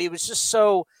 he was just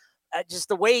so, just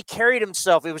the way he carried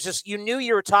himself. It was just, you knew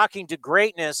you were talking to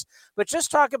greatness. But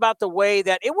just talk about the way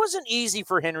that it wasn't easy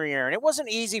for Henry Aaron. It wasn't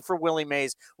easy for Willie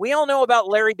Mays. We all know about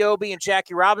Larry Doby and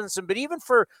Jackie Robinson, but even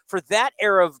for that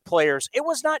era of players, it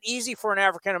was not easy for an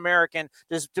African-American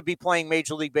to be playing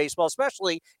Major League Baseball,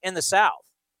 especially in the South.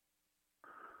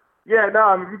 Yeah,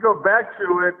 no, if you go back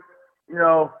to it,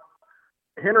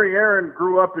 Henry Aaron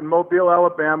grew up in Mobile,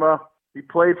 Alabama. He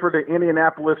played for the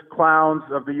Indianapolis Clowns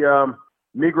of the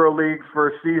Negro Leagues for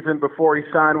a season before he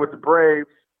signed with the Braves.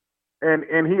 And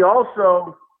he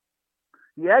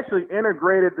actually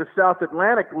integrated the South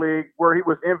Atlantic League where he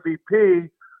was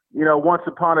MVP, once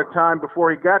upon a time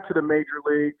before he got to the major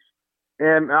leagues.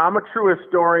 And I'm a true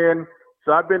historian.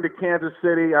 So I've been to Kansas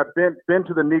City. I've been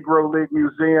to the Negro League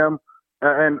Museum.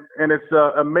 And it's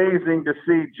amazing to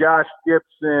see Josh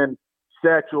Gibson,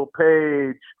 Satchel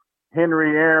Paige,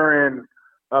 Henry Aaron,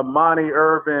 Monty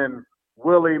Irvin,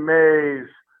 Willie Mays,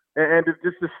 and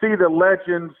just to see the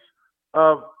legends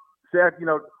of that,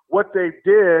 what they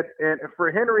did. And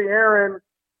for Henry Aaron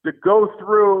to go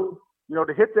through,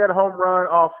 to hit that home run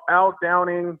off Al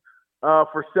Downing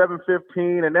for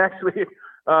 7-15 and actually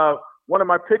one of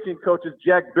my pitching coaches,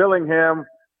 Jack Billingham,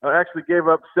 actually gave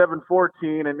up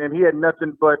 714, and he had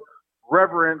nothing but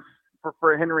reverence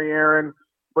for Henry Aaron.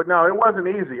 But no, it wasn't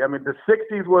easy. I mean, the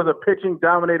 60s was a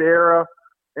pitching-dominated era.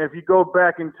 And if you go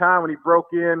back in time when he broke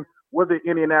in with the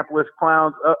Indianapolis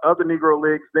Clowns of the Negro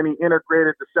Leagues, then he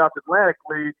integrated the South Atlantic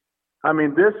League. I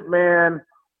mean, this man,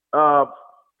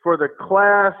 for the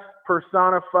class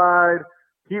personified,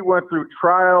 he went through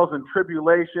trials and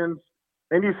tribulations.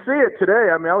 And you see it today.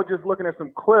 I mean, I was just looking at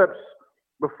some clips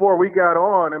before we got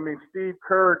on. I mean, Steve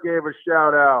Kerr gave a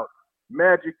shout-out.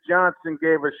 Magic Johnson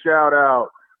gave a shout-out.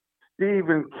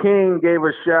 Stephen King gave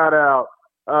a shout-out.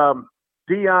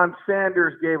 Deion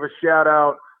Sanders gave a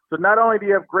shout-out. So not only do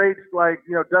you have greats like,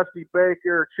 Dusty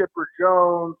Baker, Chipper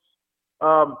Jones,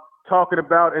 talking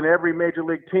about in every major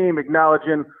league team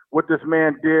acknowledging what this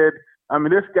man did. I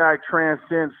mean, this guy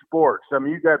transcends sports. I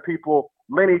mean, you got people,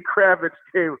 Lenny Kravitz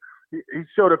he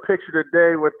showed a picture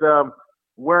today with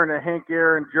wearing a Hank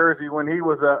Aaron jersey when he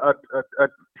was a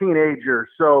teenager.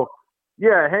 So,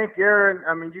 yeah, Hank Aaron,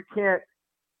 I mean,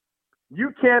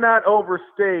 you cannot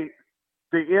overstate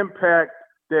the impact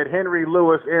that Henry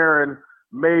Louis Aaron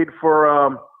made for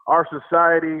our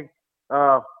society.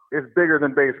 Is bigger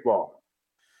than baseball.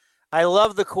 I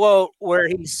love the quote where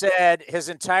he said his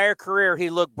entire career he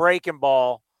looked breaking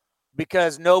ball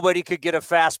because nobody could get a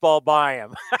fastball by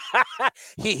him.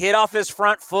 He hit off his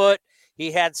front foot.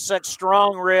 He had such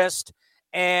strong wrist.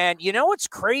 And you know what's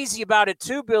crazy about it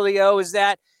too, Billy O, is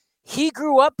that he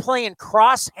grew up playing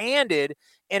cross-handed,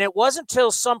 and it wasn't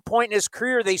until some point in his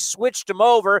career they switched him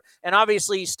over, and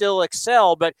obviously he still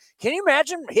excelled. But can you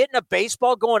imagine hitting a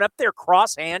baseball going up there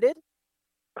cross-handed?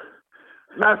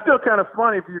 Now, it's still kind of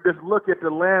funny if you just look at the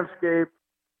landscape.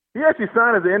 He actually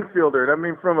signed as an infielder. I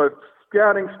mean, from a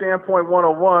scouting standpoint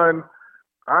 101,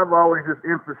 I've always just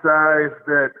emphasized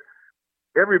that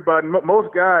everybody,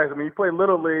 most guys, I mean, you play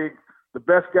Little League, the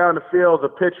best guy in the field is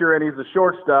a pitcher and he's a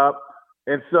shortstop.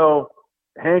 And so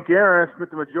Hank Aaron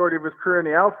spent the majority of his career in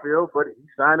the outfield, but he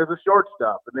signed as a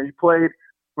shortstop. And then he played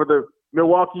for the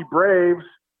Milwaukee Braves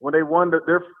when they won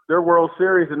their World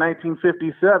Series in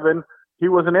 1957. He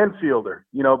was an infielder,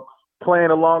 playing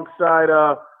alongside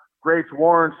greats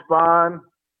Warren Spahn.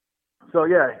 So,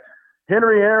 yeah,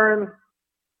 Henry Aaron,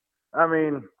 I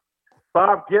mean,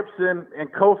 Bob Gibson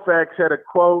and Koufax had a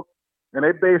quote, and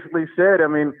they basically said, I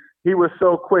mean, he was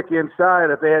so quick inside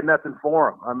that they had nothing for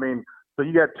him. I mean, so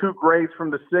you got two greats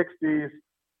from the 60s,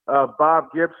 Bob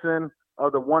Gibson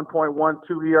of the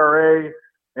 1.12 ERA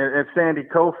and Sandy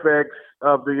Koufax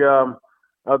of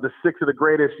the six of the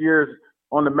greatest years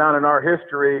on the mound in our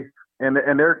history. And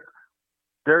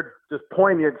they're just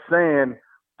poignant saying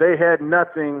they had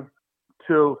nothing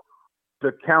to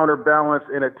counterbalance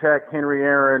and attack Henry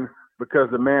Aaron because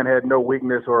the man had no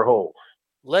weakness or holes.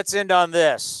 Let's end on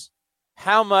this.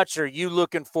 How much are you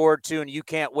looking forward to and you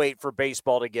can't wait for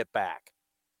baseball to get back?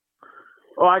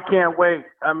 Oh, I can't wait.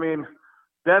 I mean,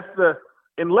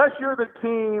 unless you're the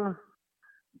team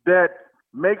that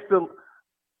makes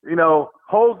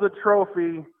holds the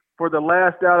trophy for the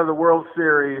last out of the World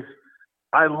Series,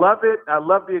 I love it. I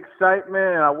love the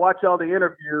excitement, and I watch all the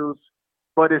interviews,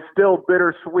 but it's still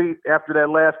bittersweet after that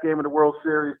last game of the World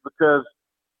Series because,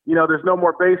 there's no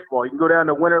more baseball. You can go down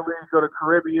to Winter League, go to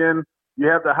Caribbean, you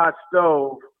have the hot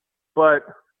stove, but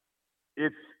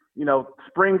it's,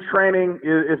 spring training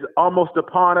is almost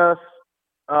upon us.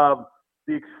 The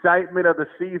excitement of the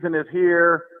season is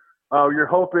here. You're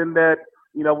hoping that,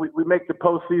 we make the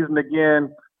postseason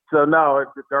again. So, no,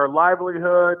 it's our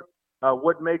livelihood,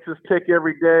 what makes us tick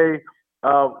every day,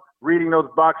 reading those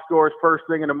box scores first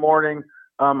thing in the morning.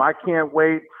 I can't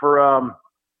wait for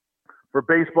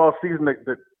baseball season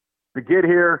to get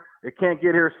here. It can't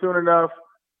get here soon enough.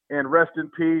 And rest in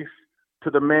peace to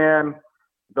the man,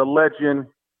 the legend,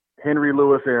 Henry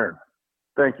Louis Aaron.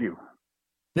 Thank you.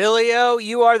 Billy O,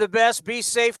 you are the best. Be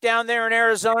safe down there in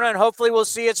Arizona, and hopefully we'll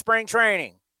see you at spring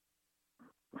training.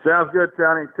 Sounds good,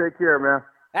 Tony. Take care, man.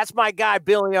 That's my guy,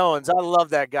 Billy Owens. I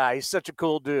love that guy. He's such a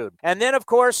cool dude. And then, of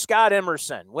course, Scott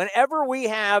Emerson. Whenever we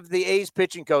have the A's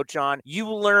pitching coach on, you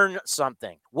learn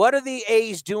something. What are the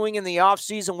A's doing in the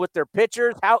offseason with their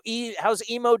pitchers? How's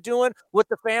Emo doing with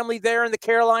the family there in the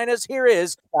Carolinas? Here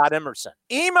is Scott Emerson.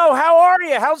 Emo, how are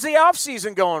you? How's the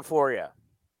offseason going for you?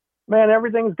 Man,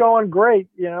 everything's going great.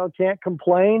 Can't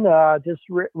complain. Just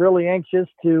really anxious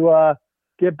to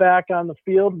get back on the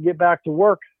field and get back to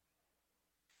work.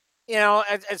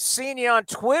 I've seen you on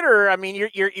Twitter. I mean,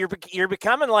 you're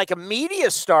becoming like a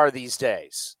media star these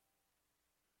days.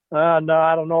 No,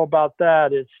 I don't know about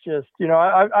that. It's just,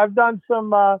 I've done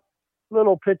some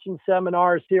little pitching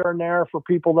seminars here and there for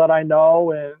people that I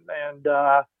know, and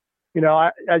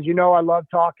As you know, I love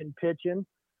talking pitching,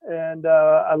 and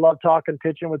I love talking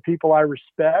pitching with people I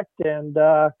respect. And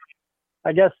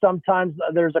I guess sometimes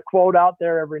there's a quote out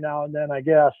there every now and then, I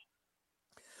guess.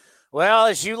 Well,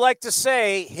 as you like to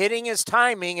say, hitting is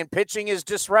timing and pitching is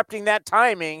disrupting that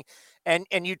timing. And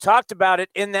you talked about it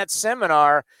in that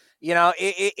seminar.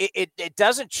 It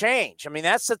doesn't change. I mean,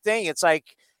 that's the thing. It's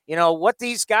like, what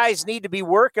these guys need to be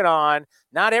working on.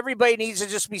 Not everybody needs to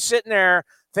just be sitting there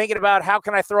thinking about how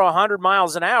can I throw 100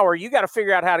 miles an hour. You got to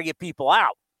figure out how to get people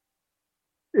out.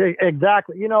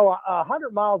 Exactly.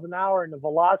 100 miles an hour and the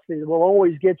velocity will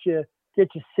always get you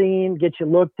seen, get you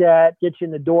looked at, get you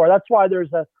in the door. That's why there's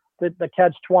the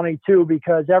catch-22,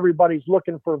 because everybody's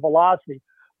looking for velocity.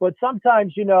 But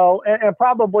sometimes, and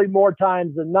probably more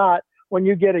times than not, when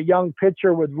you get a young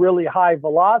pitcher with really high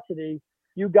velocity,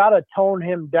 you got to tone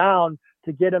him down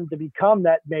to get him to become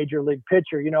that major league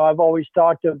pitcher. I've always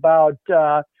talked about,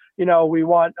 we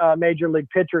want major league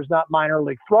pitchers, not minor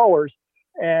league throwers.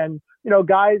 And,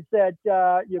 guys that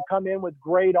you come in with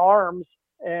great arms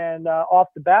and off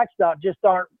the backstop just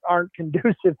aren't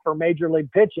conducive for major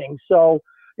league pitching. So,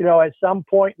 at some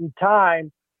point in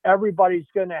time, everybody's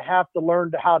going to have to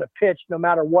learn how to pitch no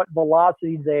matter what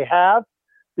velocity they have.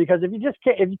 Because if you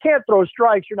can't throw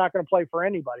strikes, you're not going to play for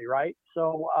anybody, right?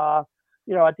 So,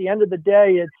 at the end of the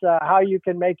day, it's how you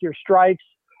can make your strikes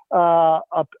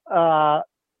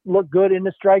look good in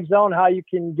the strike zone, how you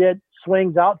can get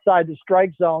swings outside the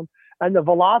strike zone, and the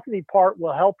velocity part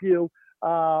will help you,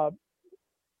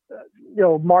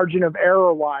 margin of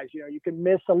error wise. You can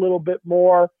miss a little bit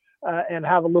more and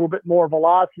have a little bit more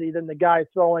velocity than the guy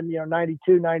throwing,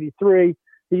 92, 93.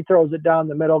 He throws it down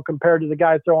the middle compared to the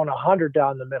guy throwing 100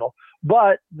 down the middle.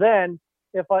 But then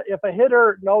if a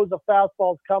hitter knows a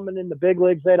fastball's coming in the big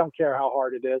leagues, they don't care how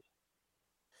hard it is.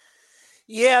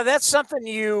 Yeah, that's something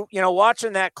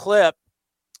watching that clip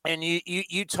and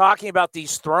you talking about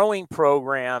these throwing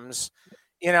programs,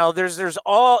 they're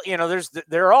all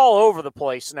over the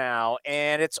place now,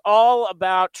 and it's all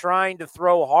about trying to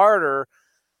throw harder.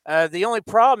 The only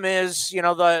problem is,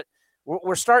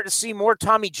 we're starting to see more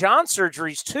Tommy John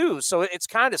surgeries too, so it's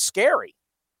kind of scary.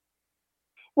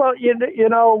 Well,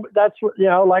 that's what,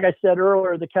 like I said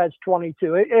earlier, the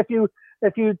catch-22. If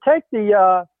you take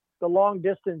the long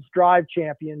distance drive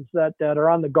champions that are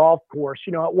on the golf course,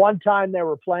 at one time they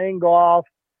were playing golf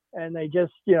and they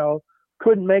just,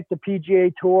 couldn't make the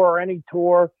PGA Tour or any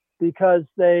tour because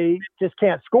they just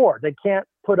can't score. They can't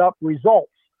put up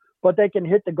results, but they can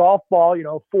hit the golf ball,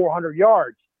 400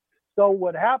 yards. So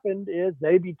what happened is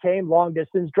they became long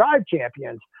distance drive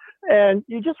champions. And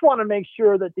you just want to make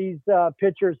sure that these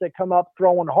pitchers that come up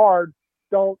throwing hard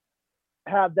don't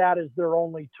have that as their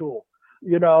only tool.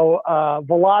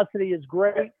 Velocity is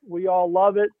great. We all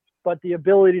love it, but the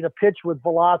ability to pitch with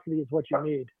velocity is what you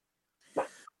need.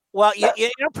 Well,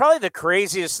 probably the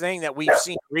craziest thing that we've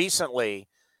seen recently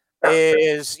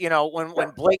is,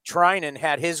 when Blake Trinan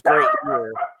had his great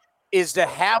year, is to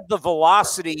have the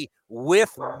velocity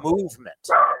with movement.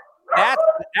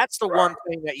 That's the one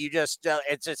thing that you just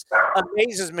it just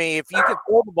amazes me. If you can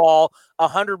throw the ball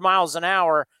 100 miles an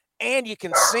hour and you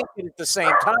can sink it at the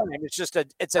same time,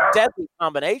 it's a deadly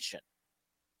combination.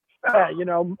 I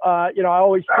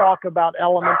always talk about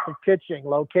elements of pitching: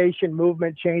 location,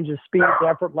 movement, changes, speed,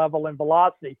 effort level, and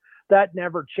velocity. That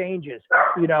never changes.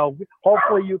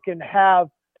 Hopefully you can have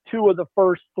two of the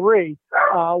first three,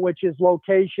 which is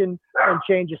location and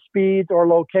change of speed, or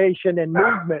location and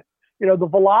movement. The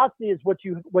velocity is what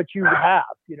you have.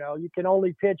 You can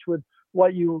only pitch with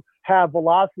what you have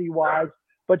velocity wise,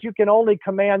 but you can only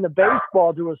command the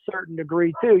baseball to a certain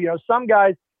degree too. Some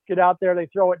guys get out there, they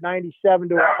throw it 97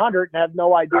 to 100 and have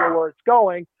no idea where it's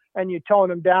going, and you tone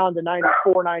them down to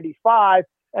 94, 95,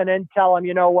 and then tell them,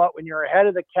 when you're ahead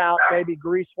of the count, maybe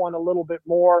grease one a little bit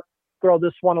more, throw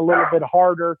this one a little bit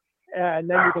harder, and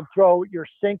then you can throw your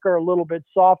sinker a little bit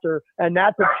softer, and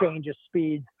that's a change of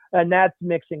speeds, and that's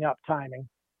mixing up timing.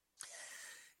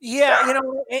 Yeah,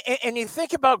 and you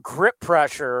think about grip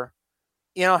pressure,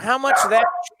 how much that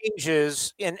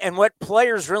changes and what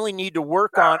players really need to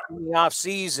work on in the off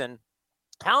season.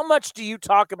 How much do you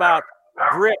talk about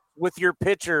grip with your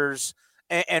pitchers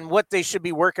and what they should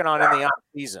be working on in the off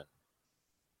season?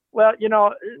 Well,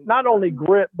 not only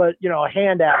grip, but,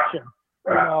 hand action.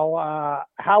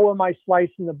 How am I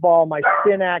slicing the ball? My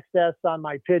spin access on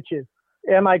my pitches.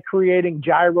 Am I creating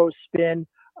gyro spin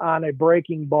on a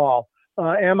breaking ball?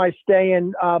 Am I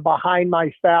staying behind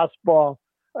my fastball?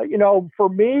 For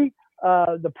me,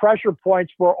 the pressure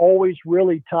points were always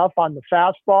really tough on the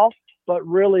fastball, but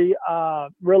really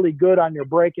good on your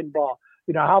breaking ball.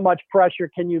 How much pressure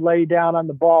can you lay down on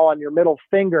the ball on your middle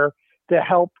finger to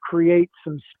help create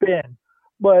some spin.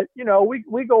 But,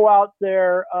 we go out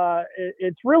there.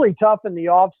 It's really tough in the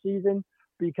off season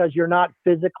because you're not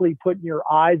physically putting your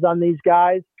eyes on these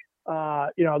guys.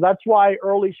 That's why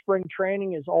early spring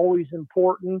training is always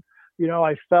important.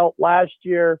 I felt last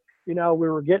year, we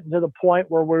were getting to the point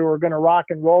where we were going to rock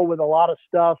and roll with a lot of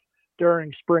stuff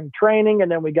during spring training, and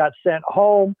then we got sent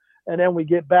home, and then we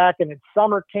get back and it's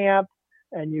summer camp,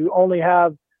 and you only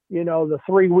have, the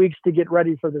 3 weeks to get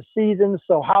ready for the season.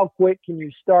 So how quick can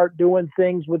you start doing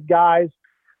things with guys?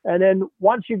 And then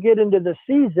once you get into the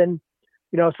season,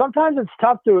 sometimes it's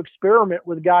tough to experiment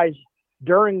with guys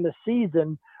during the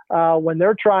season when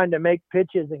they're trying to make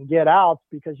pitches and get outs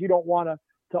because you don't want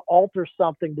to alter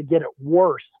something to get it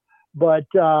worse. But,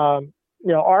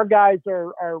 our guys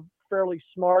are fairly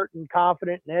smart and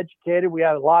confident and educated. We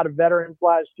had a lot of veterans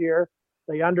last year.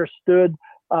 They understood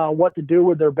what to do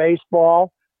with their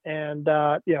baseball. And,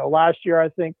 last year, I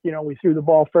think, we threw the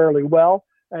ball fairly well.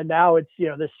 And now it's,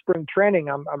 this spring training,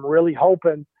 I'm really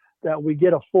hoping that we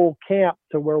get a full camp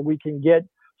to where we can get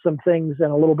some things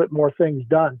and a little bit more things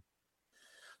done.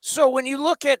 So when you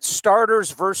look at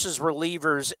starters versus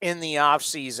relievers in the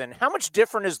offseason, how much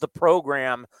different is the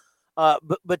program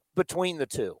between the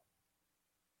two?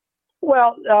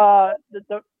 Well,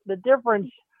 the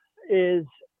difference is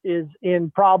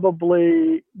in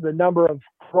probably the number of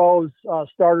throws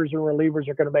starters and relievers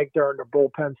are going to make during their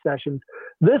bullpen sessions.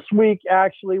 This week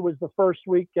actually was the first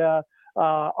week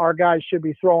our guys should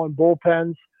be throwing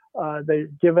bullpens. They've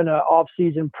given an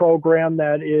off-season program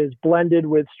that is blended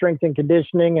with strength and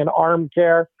conditioning and arm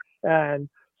care. And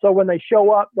so when they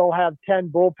show up, they'll have 10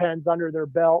 bullpens under their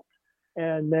belt.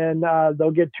 And then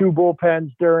they'll get 2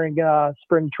 bullpens during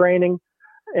spring training,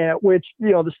 which,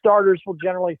 the starters will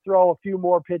generally throw a few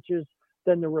more pitches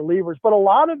than the relievers. But a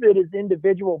lot of it is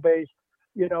individual based.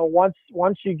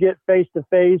 Once you get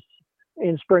face-to-face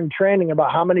in spring training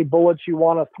about how many bullets you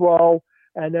want to throw,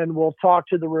 and then we'll talk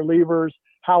to the relievers.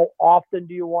 How often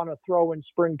do you want to throw in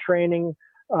spring training?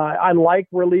 I like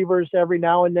relievers every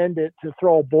now and then to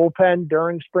throw a bullpen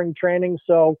during spring training.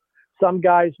 So some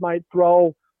guys might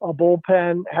throw a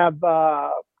bullpen, have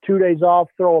 2 days off,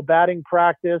 throw a batting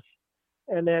practice,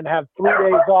 and then have 3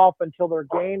 days off until their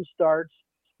game starts.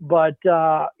 But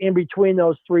in between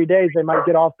those 3 days, they might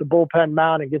get off the bullpen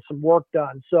mound and get some work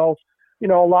done. So, a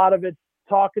lot of it's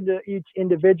talking to each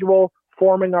individual,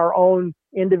 forming our own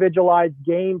individualized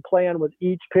game plan with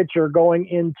each pitcher going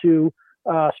into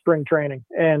spring training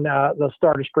and the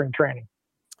start of spring training.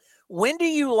 When do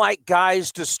you like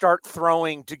guys to start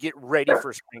throwing to get ready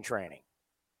for spring training?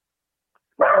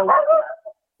 Oh,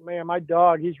 man, my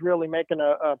dog, he's really making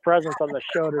a presence on the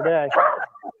show today.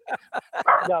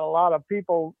 Got a lot of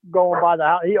people going by the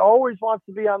house. He always wants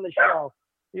to be on the show.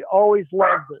 He always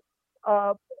loves it.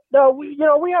 No,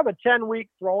 we have a 10-week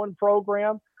throwing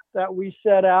program that we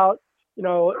set out,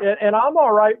 and I'm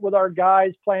all right with our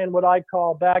guys playing what I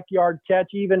call backyard catch,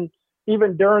 even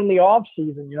during the off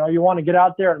season. You want to get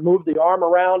out there and move the arm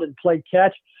around and play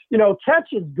catch. Catch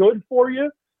is good for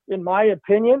you, in my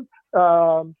opinion.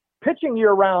 Pitching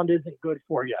year round isn't good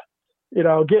for you.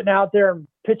 Getting out there and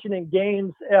pitching in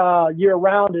games year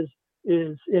round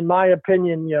is in my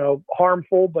opinion,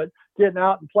 harmful, but getting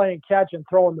out and playing catch and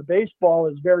throwing the baseball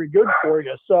is very good for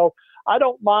you. So I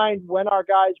don't mind when our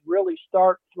guys really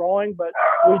start throwing, but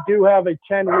we do have a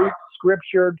 10-week script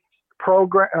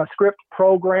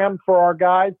program for our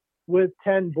guys with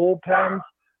 10 bullpens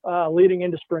leading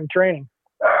into spring training.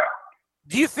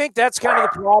 Do you think that's kind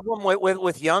of the problem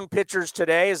with young pitchers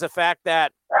today, is the fact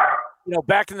that,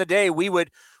 back in the day we'd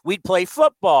play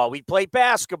football, we'd play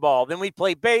basketball, then we'd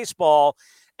play baseball,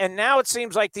 and now it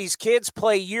seems like these kids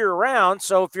play year round.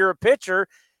 So if you're a pitcher,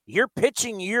 you're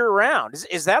pitching year round.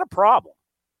 Is that a problem?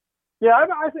 Yeah,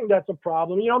 I think that's a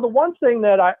problem. The one thing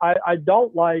that I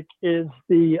don't like is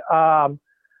the,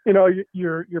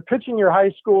 you're pitching your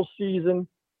high school season,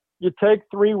 you take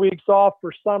 3 weeks off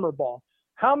for summer ball.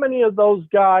 How many of those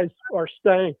guys are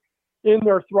staying in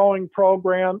their throwing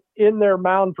program, in their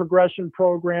mound progression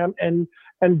program, and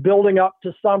building up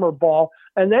to summer ball?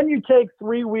 And then you take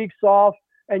 3 weeks off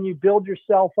and you build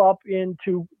yourself up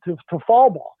into to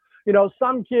fall ball.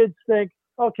 Some kids think,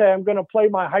 okay, I'm going to play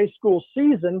my high school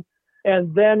season,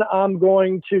 and then I'm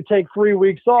going to take 3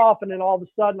 weeks off, and then all of a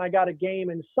sudden I got a game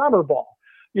in summer ball.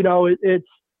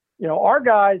 Our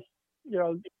guys,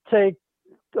 take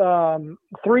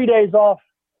 3 days off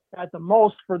at the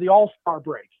most for the All-Star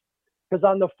break, because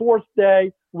on the fourth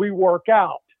day we work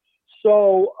out.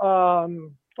 So,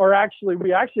 or actually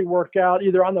we work out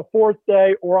either on the fourth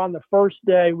day or on the first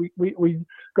day. We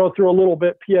go through a little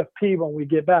bit PFP when we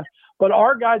get back. But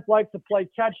our guys like to play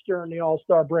catch during the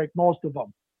All-Star break, most of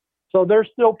them. So they're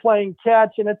still playing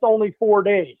catch, and it's only 4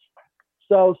 days.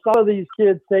 So some of these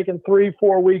kids taking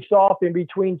 3-4 weeks off in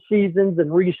between seasons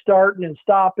and restarting and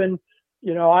stopping.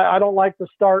 I don't like to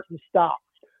start and stop.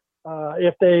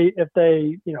 If they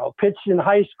pitch in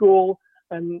high school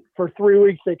and for 3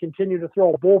 weeks they continue to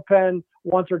throw a bullpen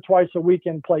once or twice a week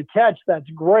and play catch, that's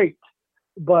great.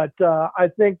 But I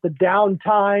think the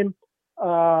downtime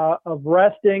of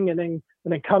resting and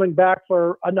then coming back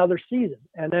for another season,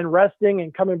 and then resting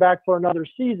and coming back for another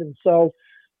season. So,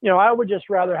 I would just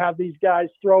rather have these guys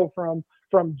throw from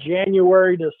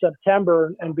January to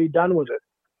September and be done with it.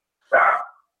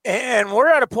 And we're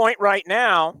at a point right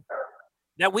now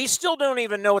that we still don't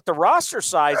even know what the roster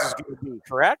size is going to be,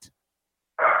 correct?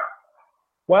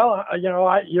 Well,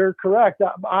 you're correct.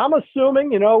 I'm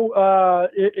assuming,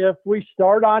 if we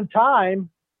start on time,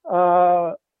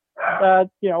 that,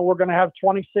 we're going to have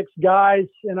 26 guys,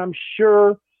 and I'm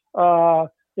sure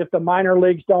if the minor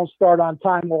leagues don't start on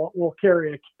time, we'll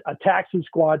carry a taxi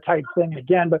squad type thing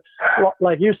again. But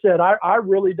like you said, I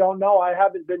really don't know. I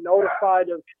haven't been notified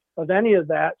of any of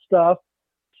that stuff.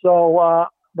 So,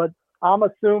 but I'm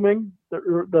assuming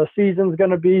the season's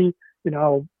going to be,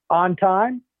 on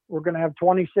time. We're going to have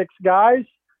 26 guys,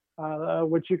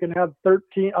 which you can have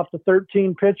up to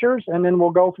 13 pitchers, and then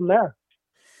we'll go from there.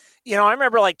 I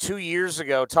remember like 2 years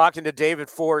ago talking to David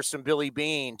Forst and Billy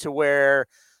Beane, to where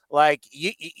like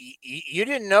you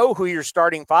didn't know who your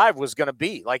starting five was going to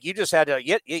be. Like you just had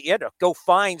to go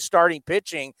find starting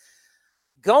pitching.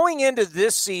 Going into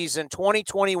this season,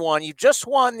 2021, you just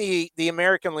won the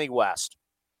American League West.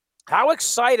 How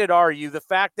excited are you? The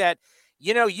fact that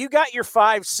you got your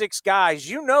 5-6 guys,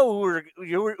 who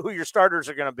your starters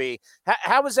are going to be.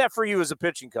 How is that for you as a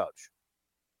pitching coach?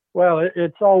 Well,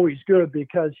 it's always good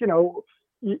because,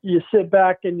 you sit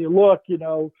back and you look,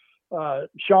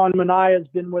 Sean Manaea has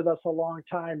been with us a long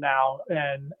time now.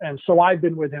 And so I've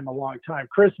been with him a long time.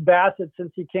 Chris Bassett,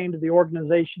 since he came to the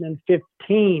organization in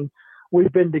 2015,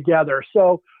 we've been together.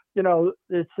 So,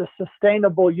 it's a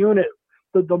sustainable unit.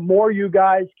 The more you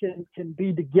guys can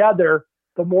be together,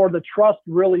 the more the trust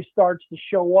really starts to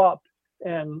show up,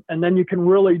 and then you can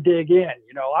really dig in.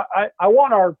 I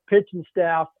want our pitching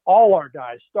staff, all our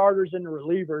guys, starters and the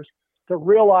relievers, to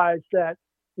realize that,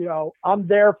 I'm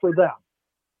there for them.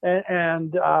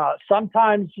 And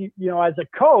sometimes, as a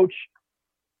coach,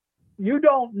 you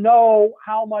don't know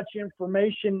how much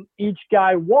information each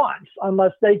guy wants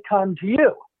unless they come to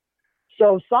you.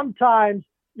 So sometimes,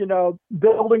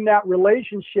 building that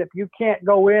relationship, you can't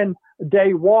go in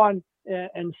day one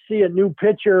and see a new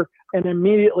pitcher and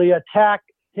immediately attack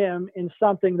him in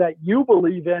something that you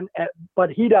believe in,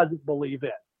 but he doesn't believe in.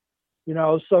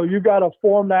 So you got to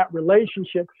form that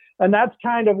relationship. And that's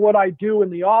kind of what I do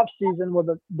in the off season with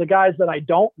the guys that I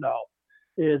don't know,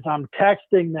 is I'm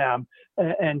texting them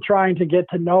and trying to get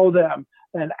to know them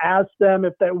and ask them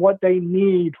what they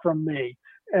need from me.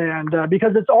 And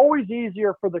because it's always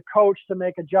easier for the coach to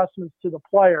make adjustments to the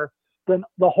player than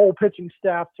the whole pitching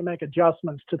staff to make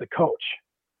adjustments to the coach.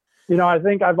 I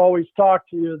think I've always talked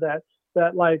to you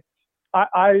that like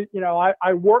I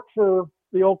work for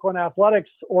the Oakland Athletics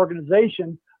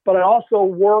organization, but I also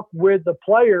work with the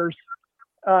players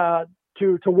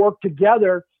to work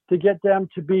together to get them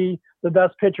to be the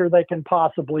best pitcher they can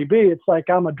possibly be. It's like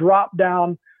I'm a drop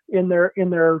down in their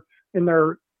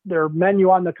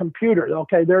menu on the computer.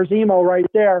 Okay, there's Emo right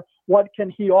there. What can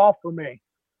he offer me?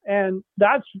 And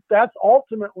that's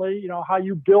ultimately, how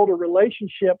you build a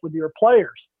relationship with your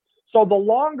players. So the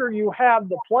longer you have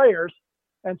the players,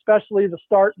 and especially the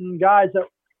starting guys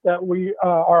that we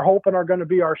are hoping are going to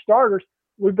be our starters,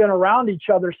 we've been around each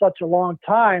other such a long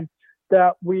time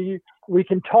that we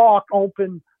can talk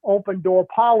open door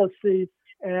policy.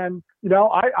 And,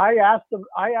 I asked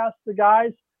the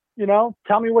guys,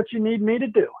 tell me what you need me to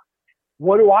do.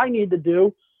 What do I need to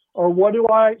do? Or what do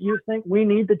you think we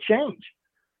need to change?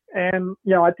 And,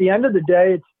 at the end of the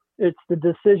day, it's the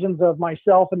decisions of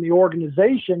myself and the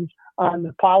organization on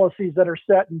the policies that are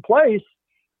set in place,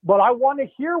 but I want to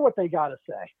hear what they got to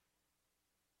say.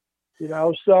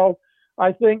 So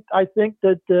I think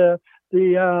that at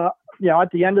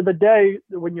the end of the day,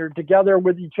 when you're together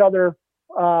with each other,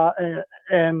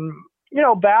 and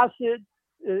Bassett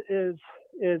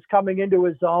is coming into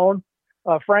his own.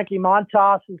 Frankie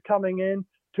Montas is coming in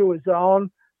to his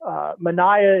own.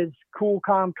 Manaea is cool,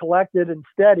 calm, collected, and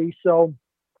steady. So,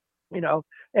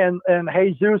 and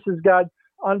Jesus has got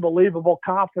unbelievable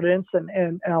confidence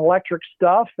and electric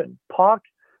stuff, and Puck,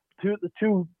 the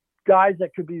two guys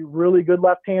that could be really good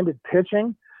left-handed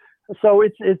pitching. So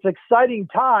it's exciting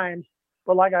times,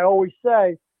 but like I always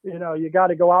say, you know, you got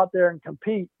to go out there and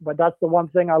compete. But that's the one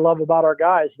thing I love about our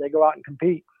guys. They go out and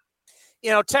compete.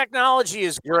 You know, technology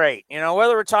is great. You know,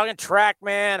 whether we're talking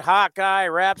TrackMan, Hawkeye,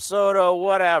 Rapsodo,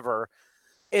 whatever,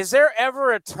 is there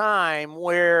ever a time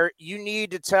where you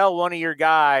need to tell one of your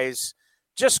guys,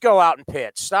 just go out and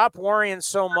pitch? Stop worrying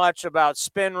so much about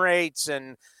spin rates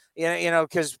and, you know,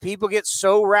 because people get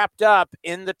so wrapped up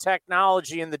in the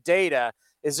technology and the data.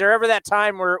 Is there ever that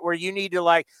time where you need to,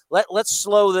 like, let's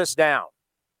slow this down?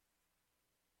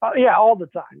 Yeah, all the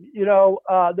time. You know,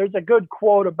 there's a good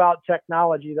quote about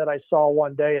technology that I saw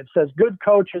one day. It says, good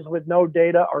coaches with no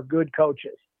data are good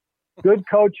coaches. Good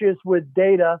coaches with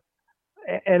data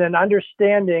and an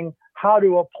understanding how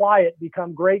to apply it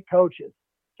become great coaches.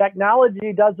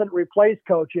 Technology doesn't replace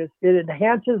coaches. It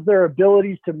enhances their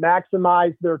abilities to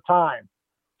maximize their time.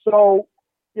 So,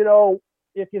 you know,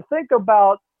 if you think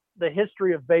about the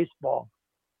history of baseball,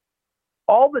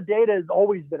 all the data has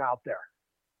always been out there,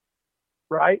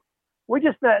 right? We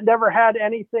just never had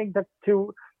anything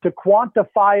to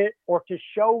quantify it or to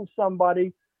show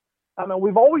somebody. I mean,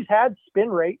 we've always had spin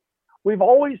rate. We've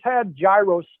always had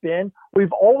gyro spin.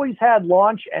 We've always had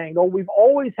launch angle. We've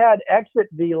always had exit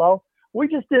velo. We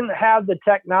just didn't have the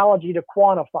technology to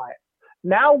quantify it.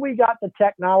 Now we got the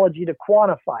technology to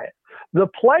quantify it. The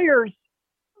players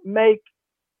make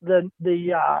the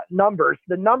numbers.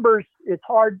 The numbers, it's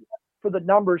hard for the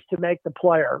numbers to make the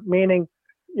player, meaning,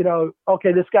 you know,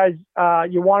 okay, this guy's,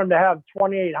 you want him to have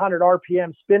 2,800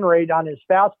 RPM spin rate on his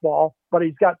fastball, but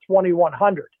he's got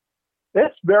 2,100.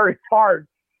 It's very hard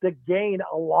to gain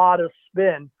a lot of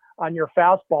spin on your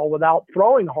fastball without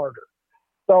throwing harder.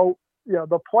 So, you know,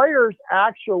 the players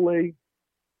actually,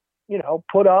 you know,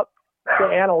 put up the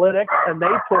analytics and they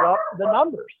put up the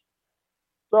numbers.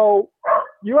 So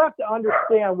you have to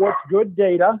understand what's good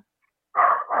data,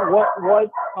 what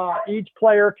each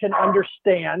player can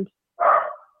understand.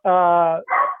 You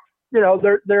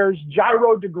know, there's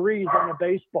gyro degrees on a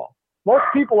baseball. Most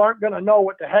people aren't going to know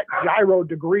what the heck gyro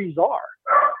degrees are.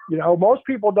 You know, most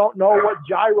people don't know what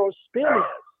gyro spin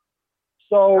is.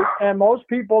 So, and most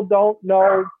people don't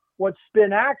know what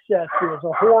spin access is,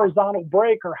 a horizontal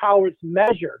break, or how it's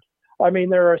measured. I mean,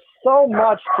 there is so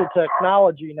much to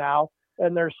technology now,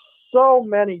 and there's so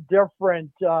many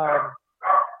different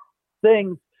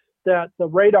things that the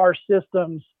radar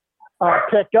systems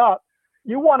pick up.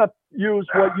 You want to use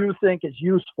what you think is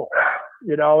useful,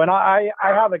 you know, and I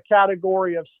have a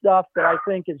category of stuff that I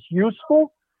think is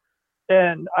useful,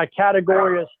 and a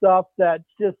category of stuff that's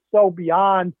just so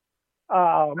beyond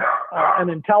an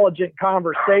intelligent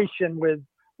conversation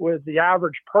with the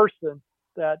average person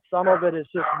that some of it is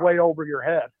just way over your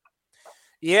head.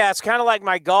 Yeah, it's kind of like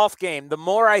my golf game. The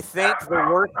more I think, the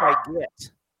worse I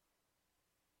get.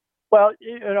 Well,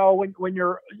 you know, when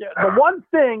you're the one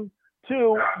thing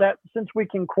too, that since we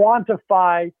can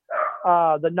quantify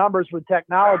the numbers with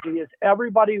technology, is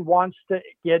everybody wants to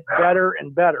get better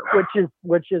and better,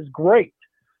 which is great.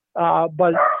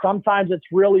 But sometimes it's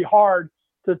really hard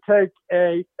to take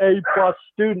a A+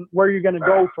 student, where you're going to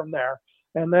go from there.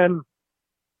 And then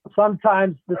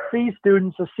sometimes the C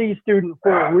student's a C student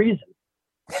for a reason,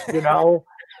 you know,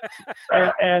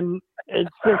 and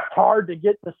it's just hard to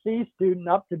get the C student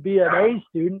up to be an A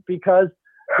student because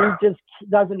he just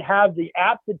doesn't have the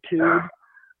aptitude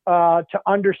to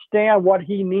understand what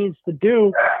he needs to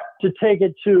do to take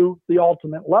it to the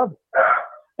ultimate level.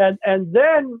 And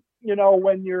then, you know,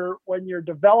 when you're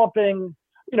developing,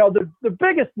 you know, the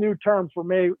biggest new term for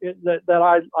me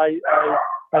that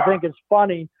I think is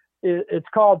funny, it's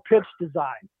called pitch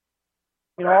design.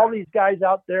 You know, all these guys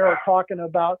out there are talking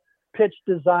about pitch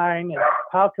design and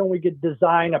how can we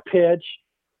design a pitch.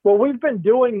 Well, we've been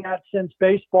doing that since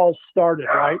baseball started,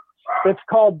 right? It's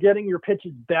called getting your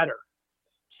pitches better.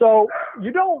 So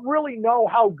you don't really know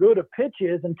how good a pitch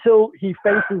is until he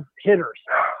faces hitters.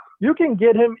 You can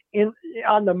get him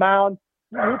on the mound.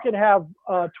 You can have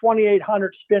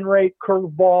 2,800 spin rate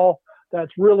curveball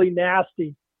that's really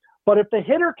nasty. But if the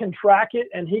hitter can track it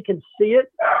and he can see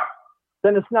it,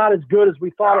 then it's not as good as we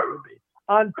thought it would be.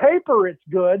 On paper, it's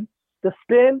good. The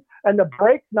spin and the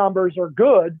break numbers are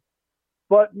good,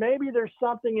 but maybe there's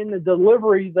something in the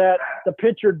delivery that the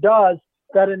pitcher does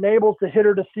that enables the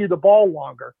hitter to see the ball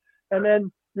longer. And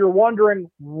then you're wondering,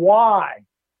 why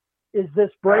is this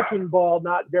breaking ball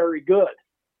not very good?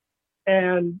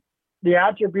 And the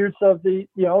attributes of the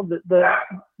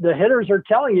hitters are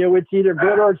telling you it's either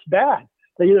good or it's bad.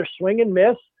 They either swing and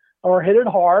miss or hit it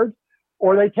hard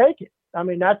or they take it. I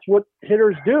mean, that's what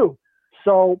hitters do.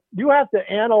 So you have to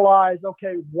analyze,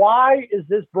 okay, why is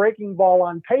this breaking ball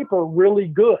on paper really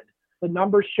good? The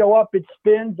numbers show up, it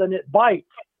spins and it bites.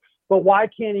 But why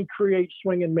can't he create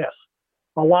swing and miss?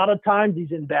 A lot of times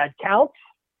he's in bad counts.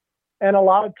 And a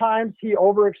lot of times he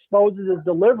overexposes his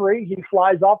delivery. He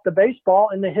flies off the baseball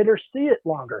and the hitters see it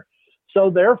longer.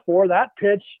 So therefore that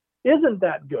pitch isn't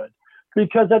that good,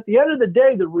 because at the end of the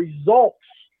day, the results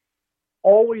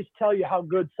always tell you how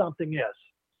good something is,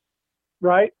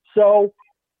 right? So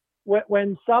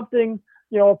when something,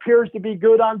 appears to be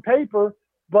good on paper,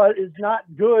 but is not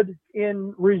good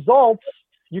in results,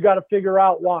 you got to figure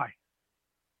out why.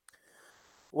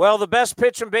 Well, the best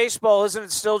pitch in baseball, isn't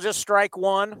it still just strike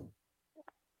one?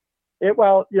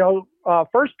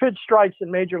 First pitch strikes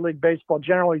in Major League Baseball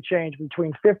generally change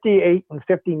between 58 and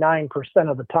 59%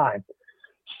 of the time.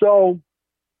 So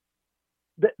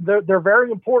they're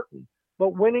very important,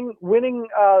 but winning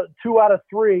 2 out of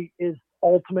 3 is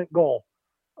ultimate goal.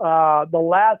 The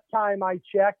last time I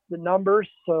checked the numbers,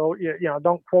 so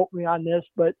don't quote me on this,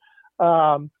 but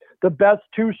the best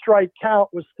 2-strike count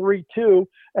was 3-2,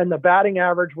 and the batting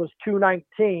average was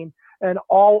 219, and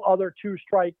all other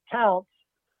 2-strike counts,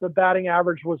 the batting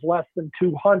average was less than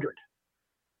 200.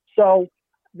 So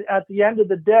at the end of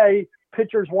the day,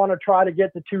 pitchers want to try to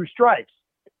get the 2 strikes.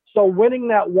 So winning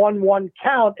that 1-1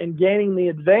 count and gaining the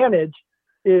advantage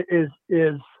is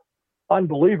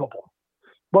unbelievable.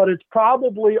 But it's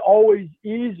probably always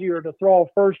easier to throw a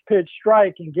first pitch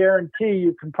strike and guarantee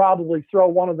you can probably throw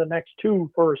one of the next 2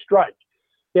 for a strike.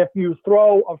 If you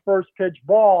throw a first pitch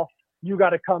ball, you got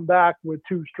to come back with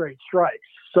 2 straight strikes.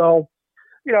 So,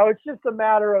 it's just a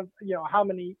matter of, how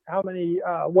many,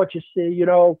 what you see,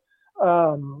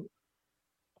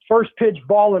 first pitch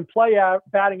ball and play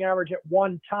batting average at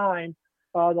one time.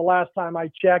 The last time I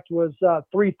checked was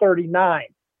 339,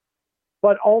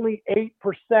 but only 8%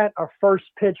 of first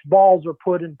pitch balls are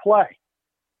put in play.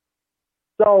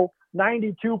 So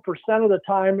 92% of the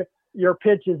time your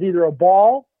pitch is either a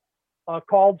ball, a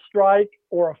called strike,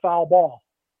 or a foul ball.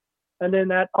 And then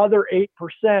that other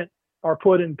 8% are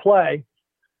put in play,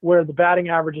 where the batting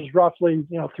average is roughly,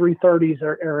 330s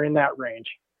are in that range.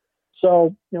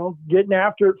 So, getting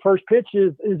after it first pitch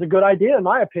is a good idea, in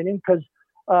my opinion, because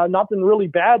nothing really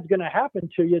bad is going to happen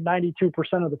to you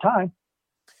 92% of the time.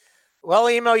 Well,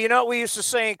 Emo, what we used to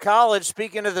say in college,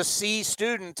 speaking of the C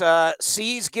student,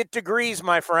 C's get degrees,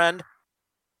 my friend.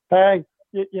 Hey,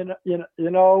 and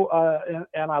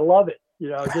I love it.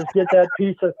 Just get that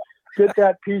piece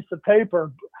of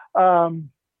paper.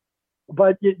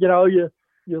 But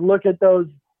you look at those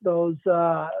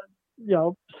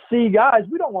C guys.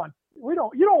 You don't want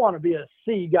to be a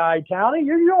C guy, Townie.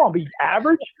 You don't want to be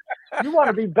average. You want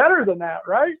to be better than that,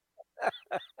 right?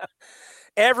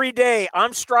 Every day,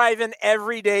 I'm striving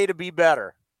every day to be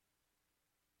better.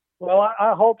 Well,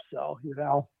 I hope so.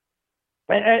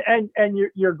 And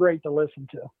you're great to listen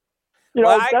to.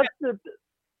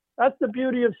 That's the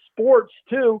beauty of sports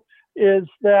too, is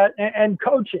that and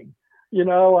coaching.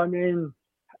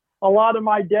 A lot of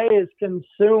my day is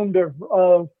consumed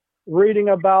of reading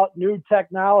about new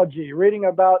technology, reading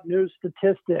about new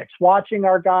statistics, watching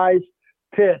our guys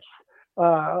pitch,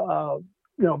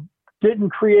 getting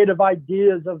creative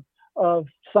ideas of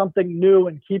something new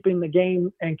and keeping the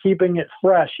game and keeping it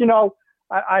fresh.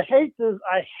 I hate this.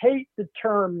 I hate the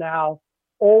term now,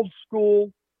 old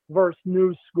school versus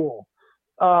new school,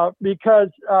 because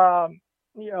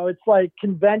it's like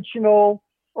conventional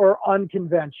or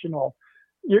unconventional.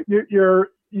 You're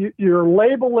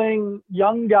labeling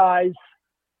young guys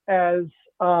as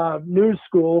new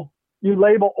school. You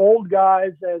label old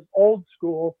guys as old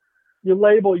school. You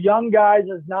label young guys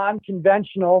as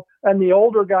non-conventional and the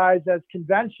older guys as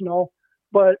conventional.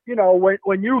 But,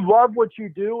 when you love what you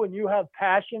do and you have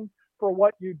passion for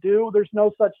what you do, there's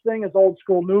no such thing as old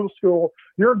school, new school.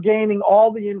 You're gaining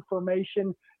all the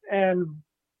information and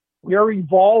you're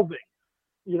evolving.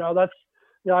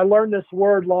 I learned this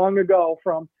word long ago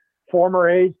from former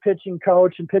A's pitching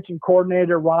coach and pitching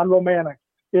coordinator Ron Romanic.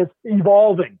 It's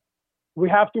evolving. We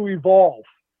have to evolve.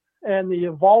 And the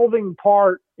evolving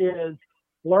part is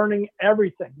learning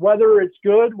everything, whether it's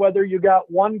good, whether you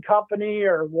got one company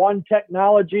or one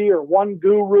technology or one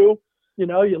guru.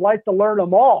 You like to learn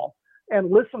them all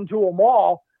and listen to them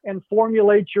all and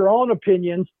formulate your own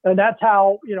opinions. And that's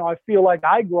how, I feel like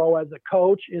I grow as a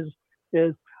coach is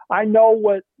I know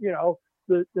what,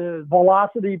 the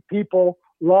velocity people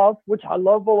love, which I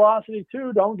love velocity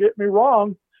too. Don't get me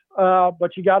wrong.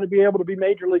 But you got to be able to be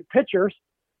major league pitchers.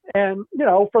 And,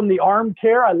 from the arm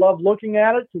care, I love looking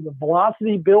at it, to the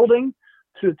velocity building,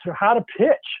 to how to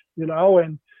pitch,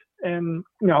 and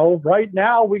right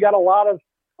now we got a lot of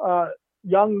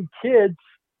young kids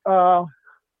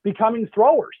becoming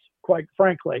throwers, quite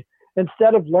frankly.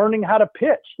 Instead of learning how to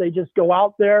pitch, they just go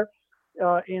out there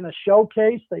in a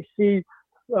showcase. They see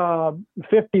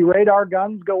 50 radar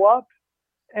guns go up,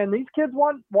 and these kids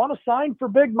want to sign for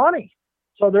big money.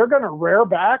 So they're going to rear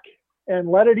back and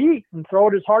let it eat and throw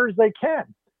it as hard as they can.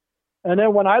 And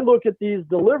then when I look at these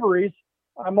deliveries,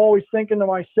 I'm always thinking to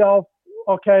myself,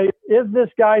 okay, is this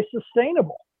guy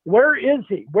sustainable? Where is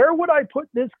he? Where would I put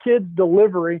this kid's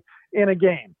delivery in a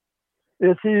game?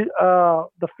 Is he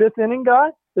the fifth inning guy?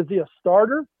 Is he a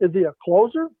starter? Is he a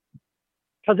closer?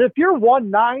 Because if you're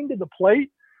 1-9 to the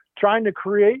plate trying to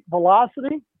create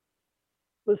velocity,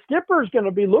 the skipper is going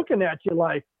to be looking at you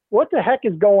like, what the heck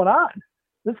is going on?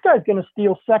 This guy's going to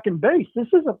steal second base. This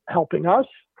isn't helping us.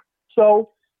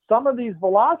 So some of these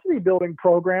velocity building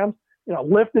programs,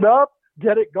 lift it up,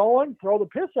 get it going, throw the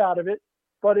piss out of it.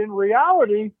 But in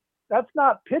reality, that's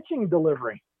not pitching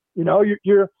delivery. You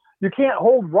can't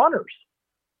hold runners.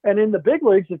 And in the big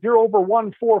leagues, if you're over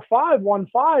 1-4-5,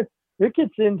 1-5, it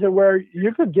gets into where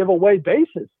you could give away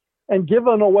bases. And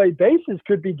giving away bases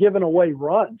could be giving away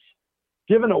runs.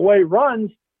 Giving away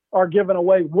runs are giving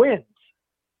away wins.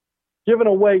 Giving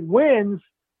away wins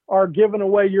are giving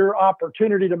away your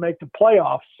opportunity to make the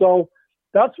playoffs. So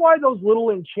that's why those little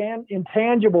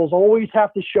intangibles always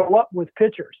have to show up with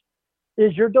pitchers.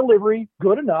 Is your delivery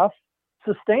good enough,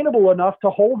 sustainable enough to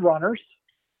hold runners?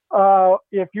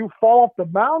 If you fall off the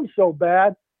mound so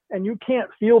bad and you can't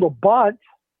field a bunt,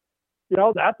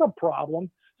 that's a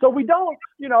problem. So we don't,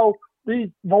 these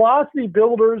velocity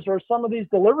builders or some of these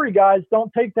delivery guys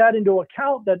don't take that into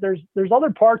account, that there's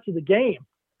other parts of the game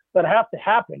that have to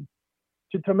happen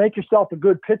to make yourself a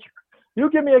good pitcher. You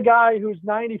give me a guy who's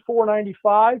 94,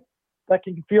 95 that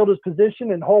can field his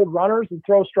position and hold runners and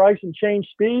throw strikes and change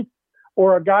speed,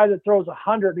 or a guy that throws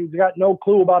 100 who's got no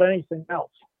clue about anything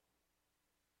else.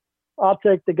 I'll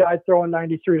take the guy throwing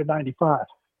 93 to 95.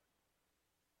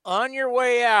 On your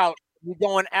way out, you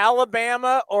going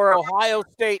Alabama or Ohio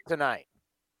State tonight?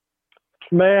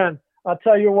 Man, I'll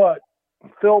tell you what,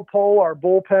 Phil Pohl, our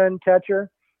bullpen catcher,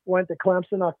 went to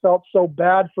Clemson. I felt so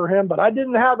bad for him, but I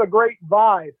didn't have a great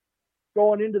vibe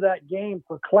going into that game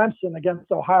for Clemson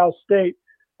against Ohio State.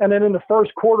 And then in the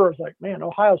first quarter, I was like, man,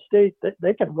 Ohio State,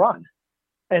 they can run.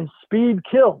 And speed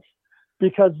kills.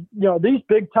 Because, these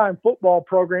big-time football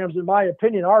programs, in my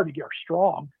opinion, already are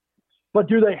strong. But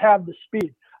do they have the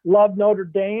speed? Love Notre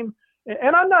Dame.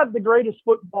 And I'm not the greatest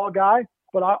football guy,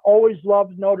 but I always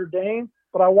loved Notre Dame.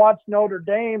 But I watched Notre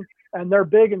Dame, and they're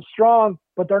big and strong,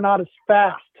 but they're not as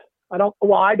fast. I don't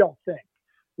think.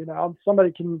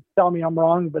 Somebody can tell me I'm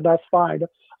wrong, but that's fine.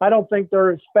 I don't think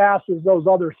they're as fast as those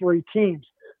other three teams.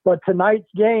 But tonight's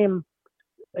game,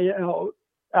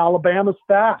 Alabama's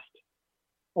fast.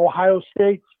 Ohio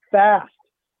State's fast.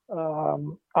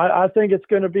 I think it's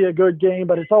going to be a good game,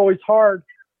 but it's always hard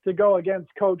to go against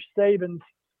Coach Saban's.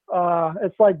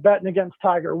 It's like betting against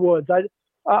Tiger Woods.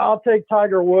 I'll take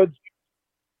Tiger Woods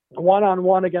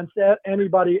one-on-one against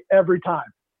anybody every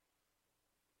time.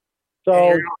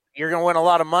 So you're going to win a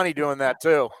lot of money doing that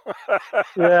too.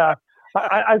 Yeah,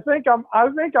 I think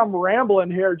I'm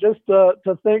rambling here just to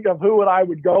think of who I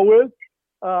would go with.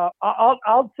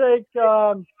 I'll take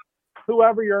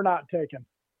whoever you're not taking.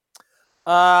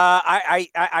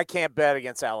 I can't bet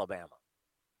against Alabama.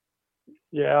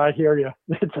 Yeah, I hear you.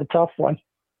 It's a tough one.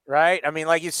 Right? I mean,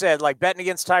 like you said, like betting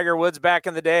against Tiger Woods back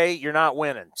in the day, you're not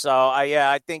winning. So,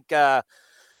 I think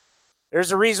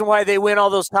there's a reason why they win all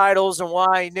those titles and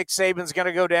why Nick Saban's going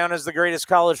to go down as the greatest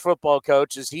college football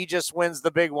coach is he just wins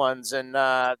the big ones, and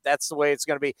that's the way it's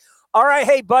going to be. All right,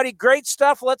 hey, buddy, great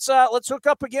stuff. Let's hook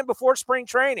up again before spring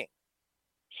training.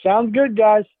 Sounds good,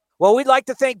 guys. Well, we'd like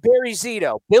to thank Barry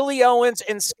Zito, Billy Owens,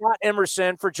 and Scott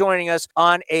Emerson for joining us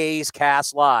on A's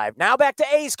Cast Live. Now back to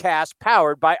A's Cast,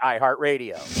 powered by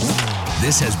iHeartRadio.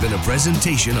 This has been a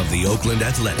presentation of the Oakland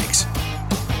Athletics.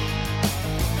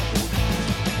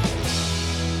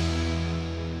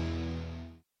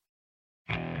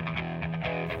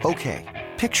 Okay,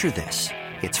 picture this.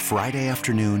 It's Friday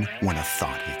afternoon when a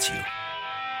thought hits you.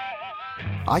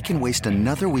 I can waste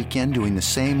another weekend doing the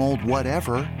same old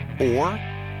whatever, or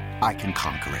I can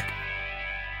conquer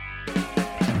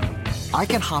it. I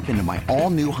can hop into my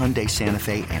all-new Hyundai Santa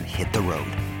Fe and hit the road.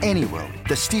 Any road.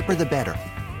 The steeper, the better.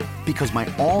 Because my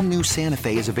all-new Santa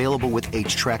Fe is available with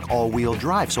H-Track all-wheel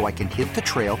drive, so I can hit the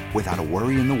trail without a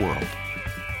worry in the world.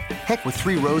 Heck, with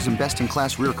 3 rows and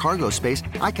best-in-class rear cargo space,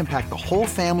 I can pack the whole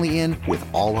family in with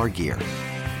all our gear.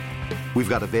 We've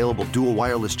got available dual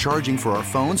wireless charging for our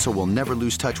phones, so we'll never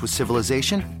lose touch with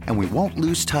civilization, and we won't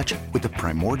lose touch with the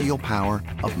primordial power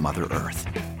of Mother Earth.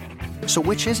 So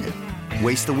which is it?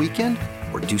 Waste the weekend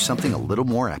or do something a little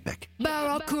more epic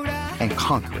and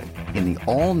conquer it in the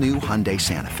all-new Hyundai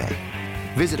Santa Fe.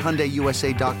 Visit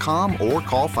HyundaiUSA.com or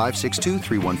call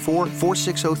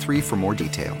 562-314-4603 for more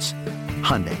details.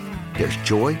 Hyundai, there's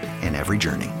joy in every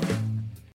journey.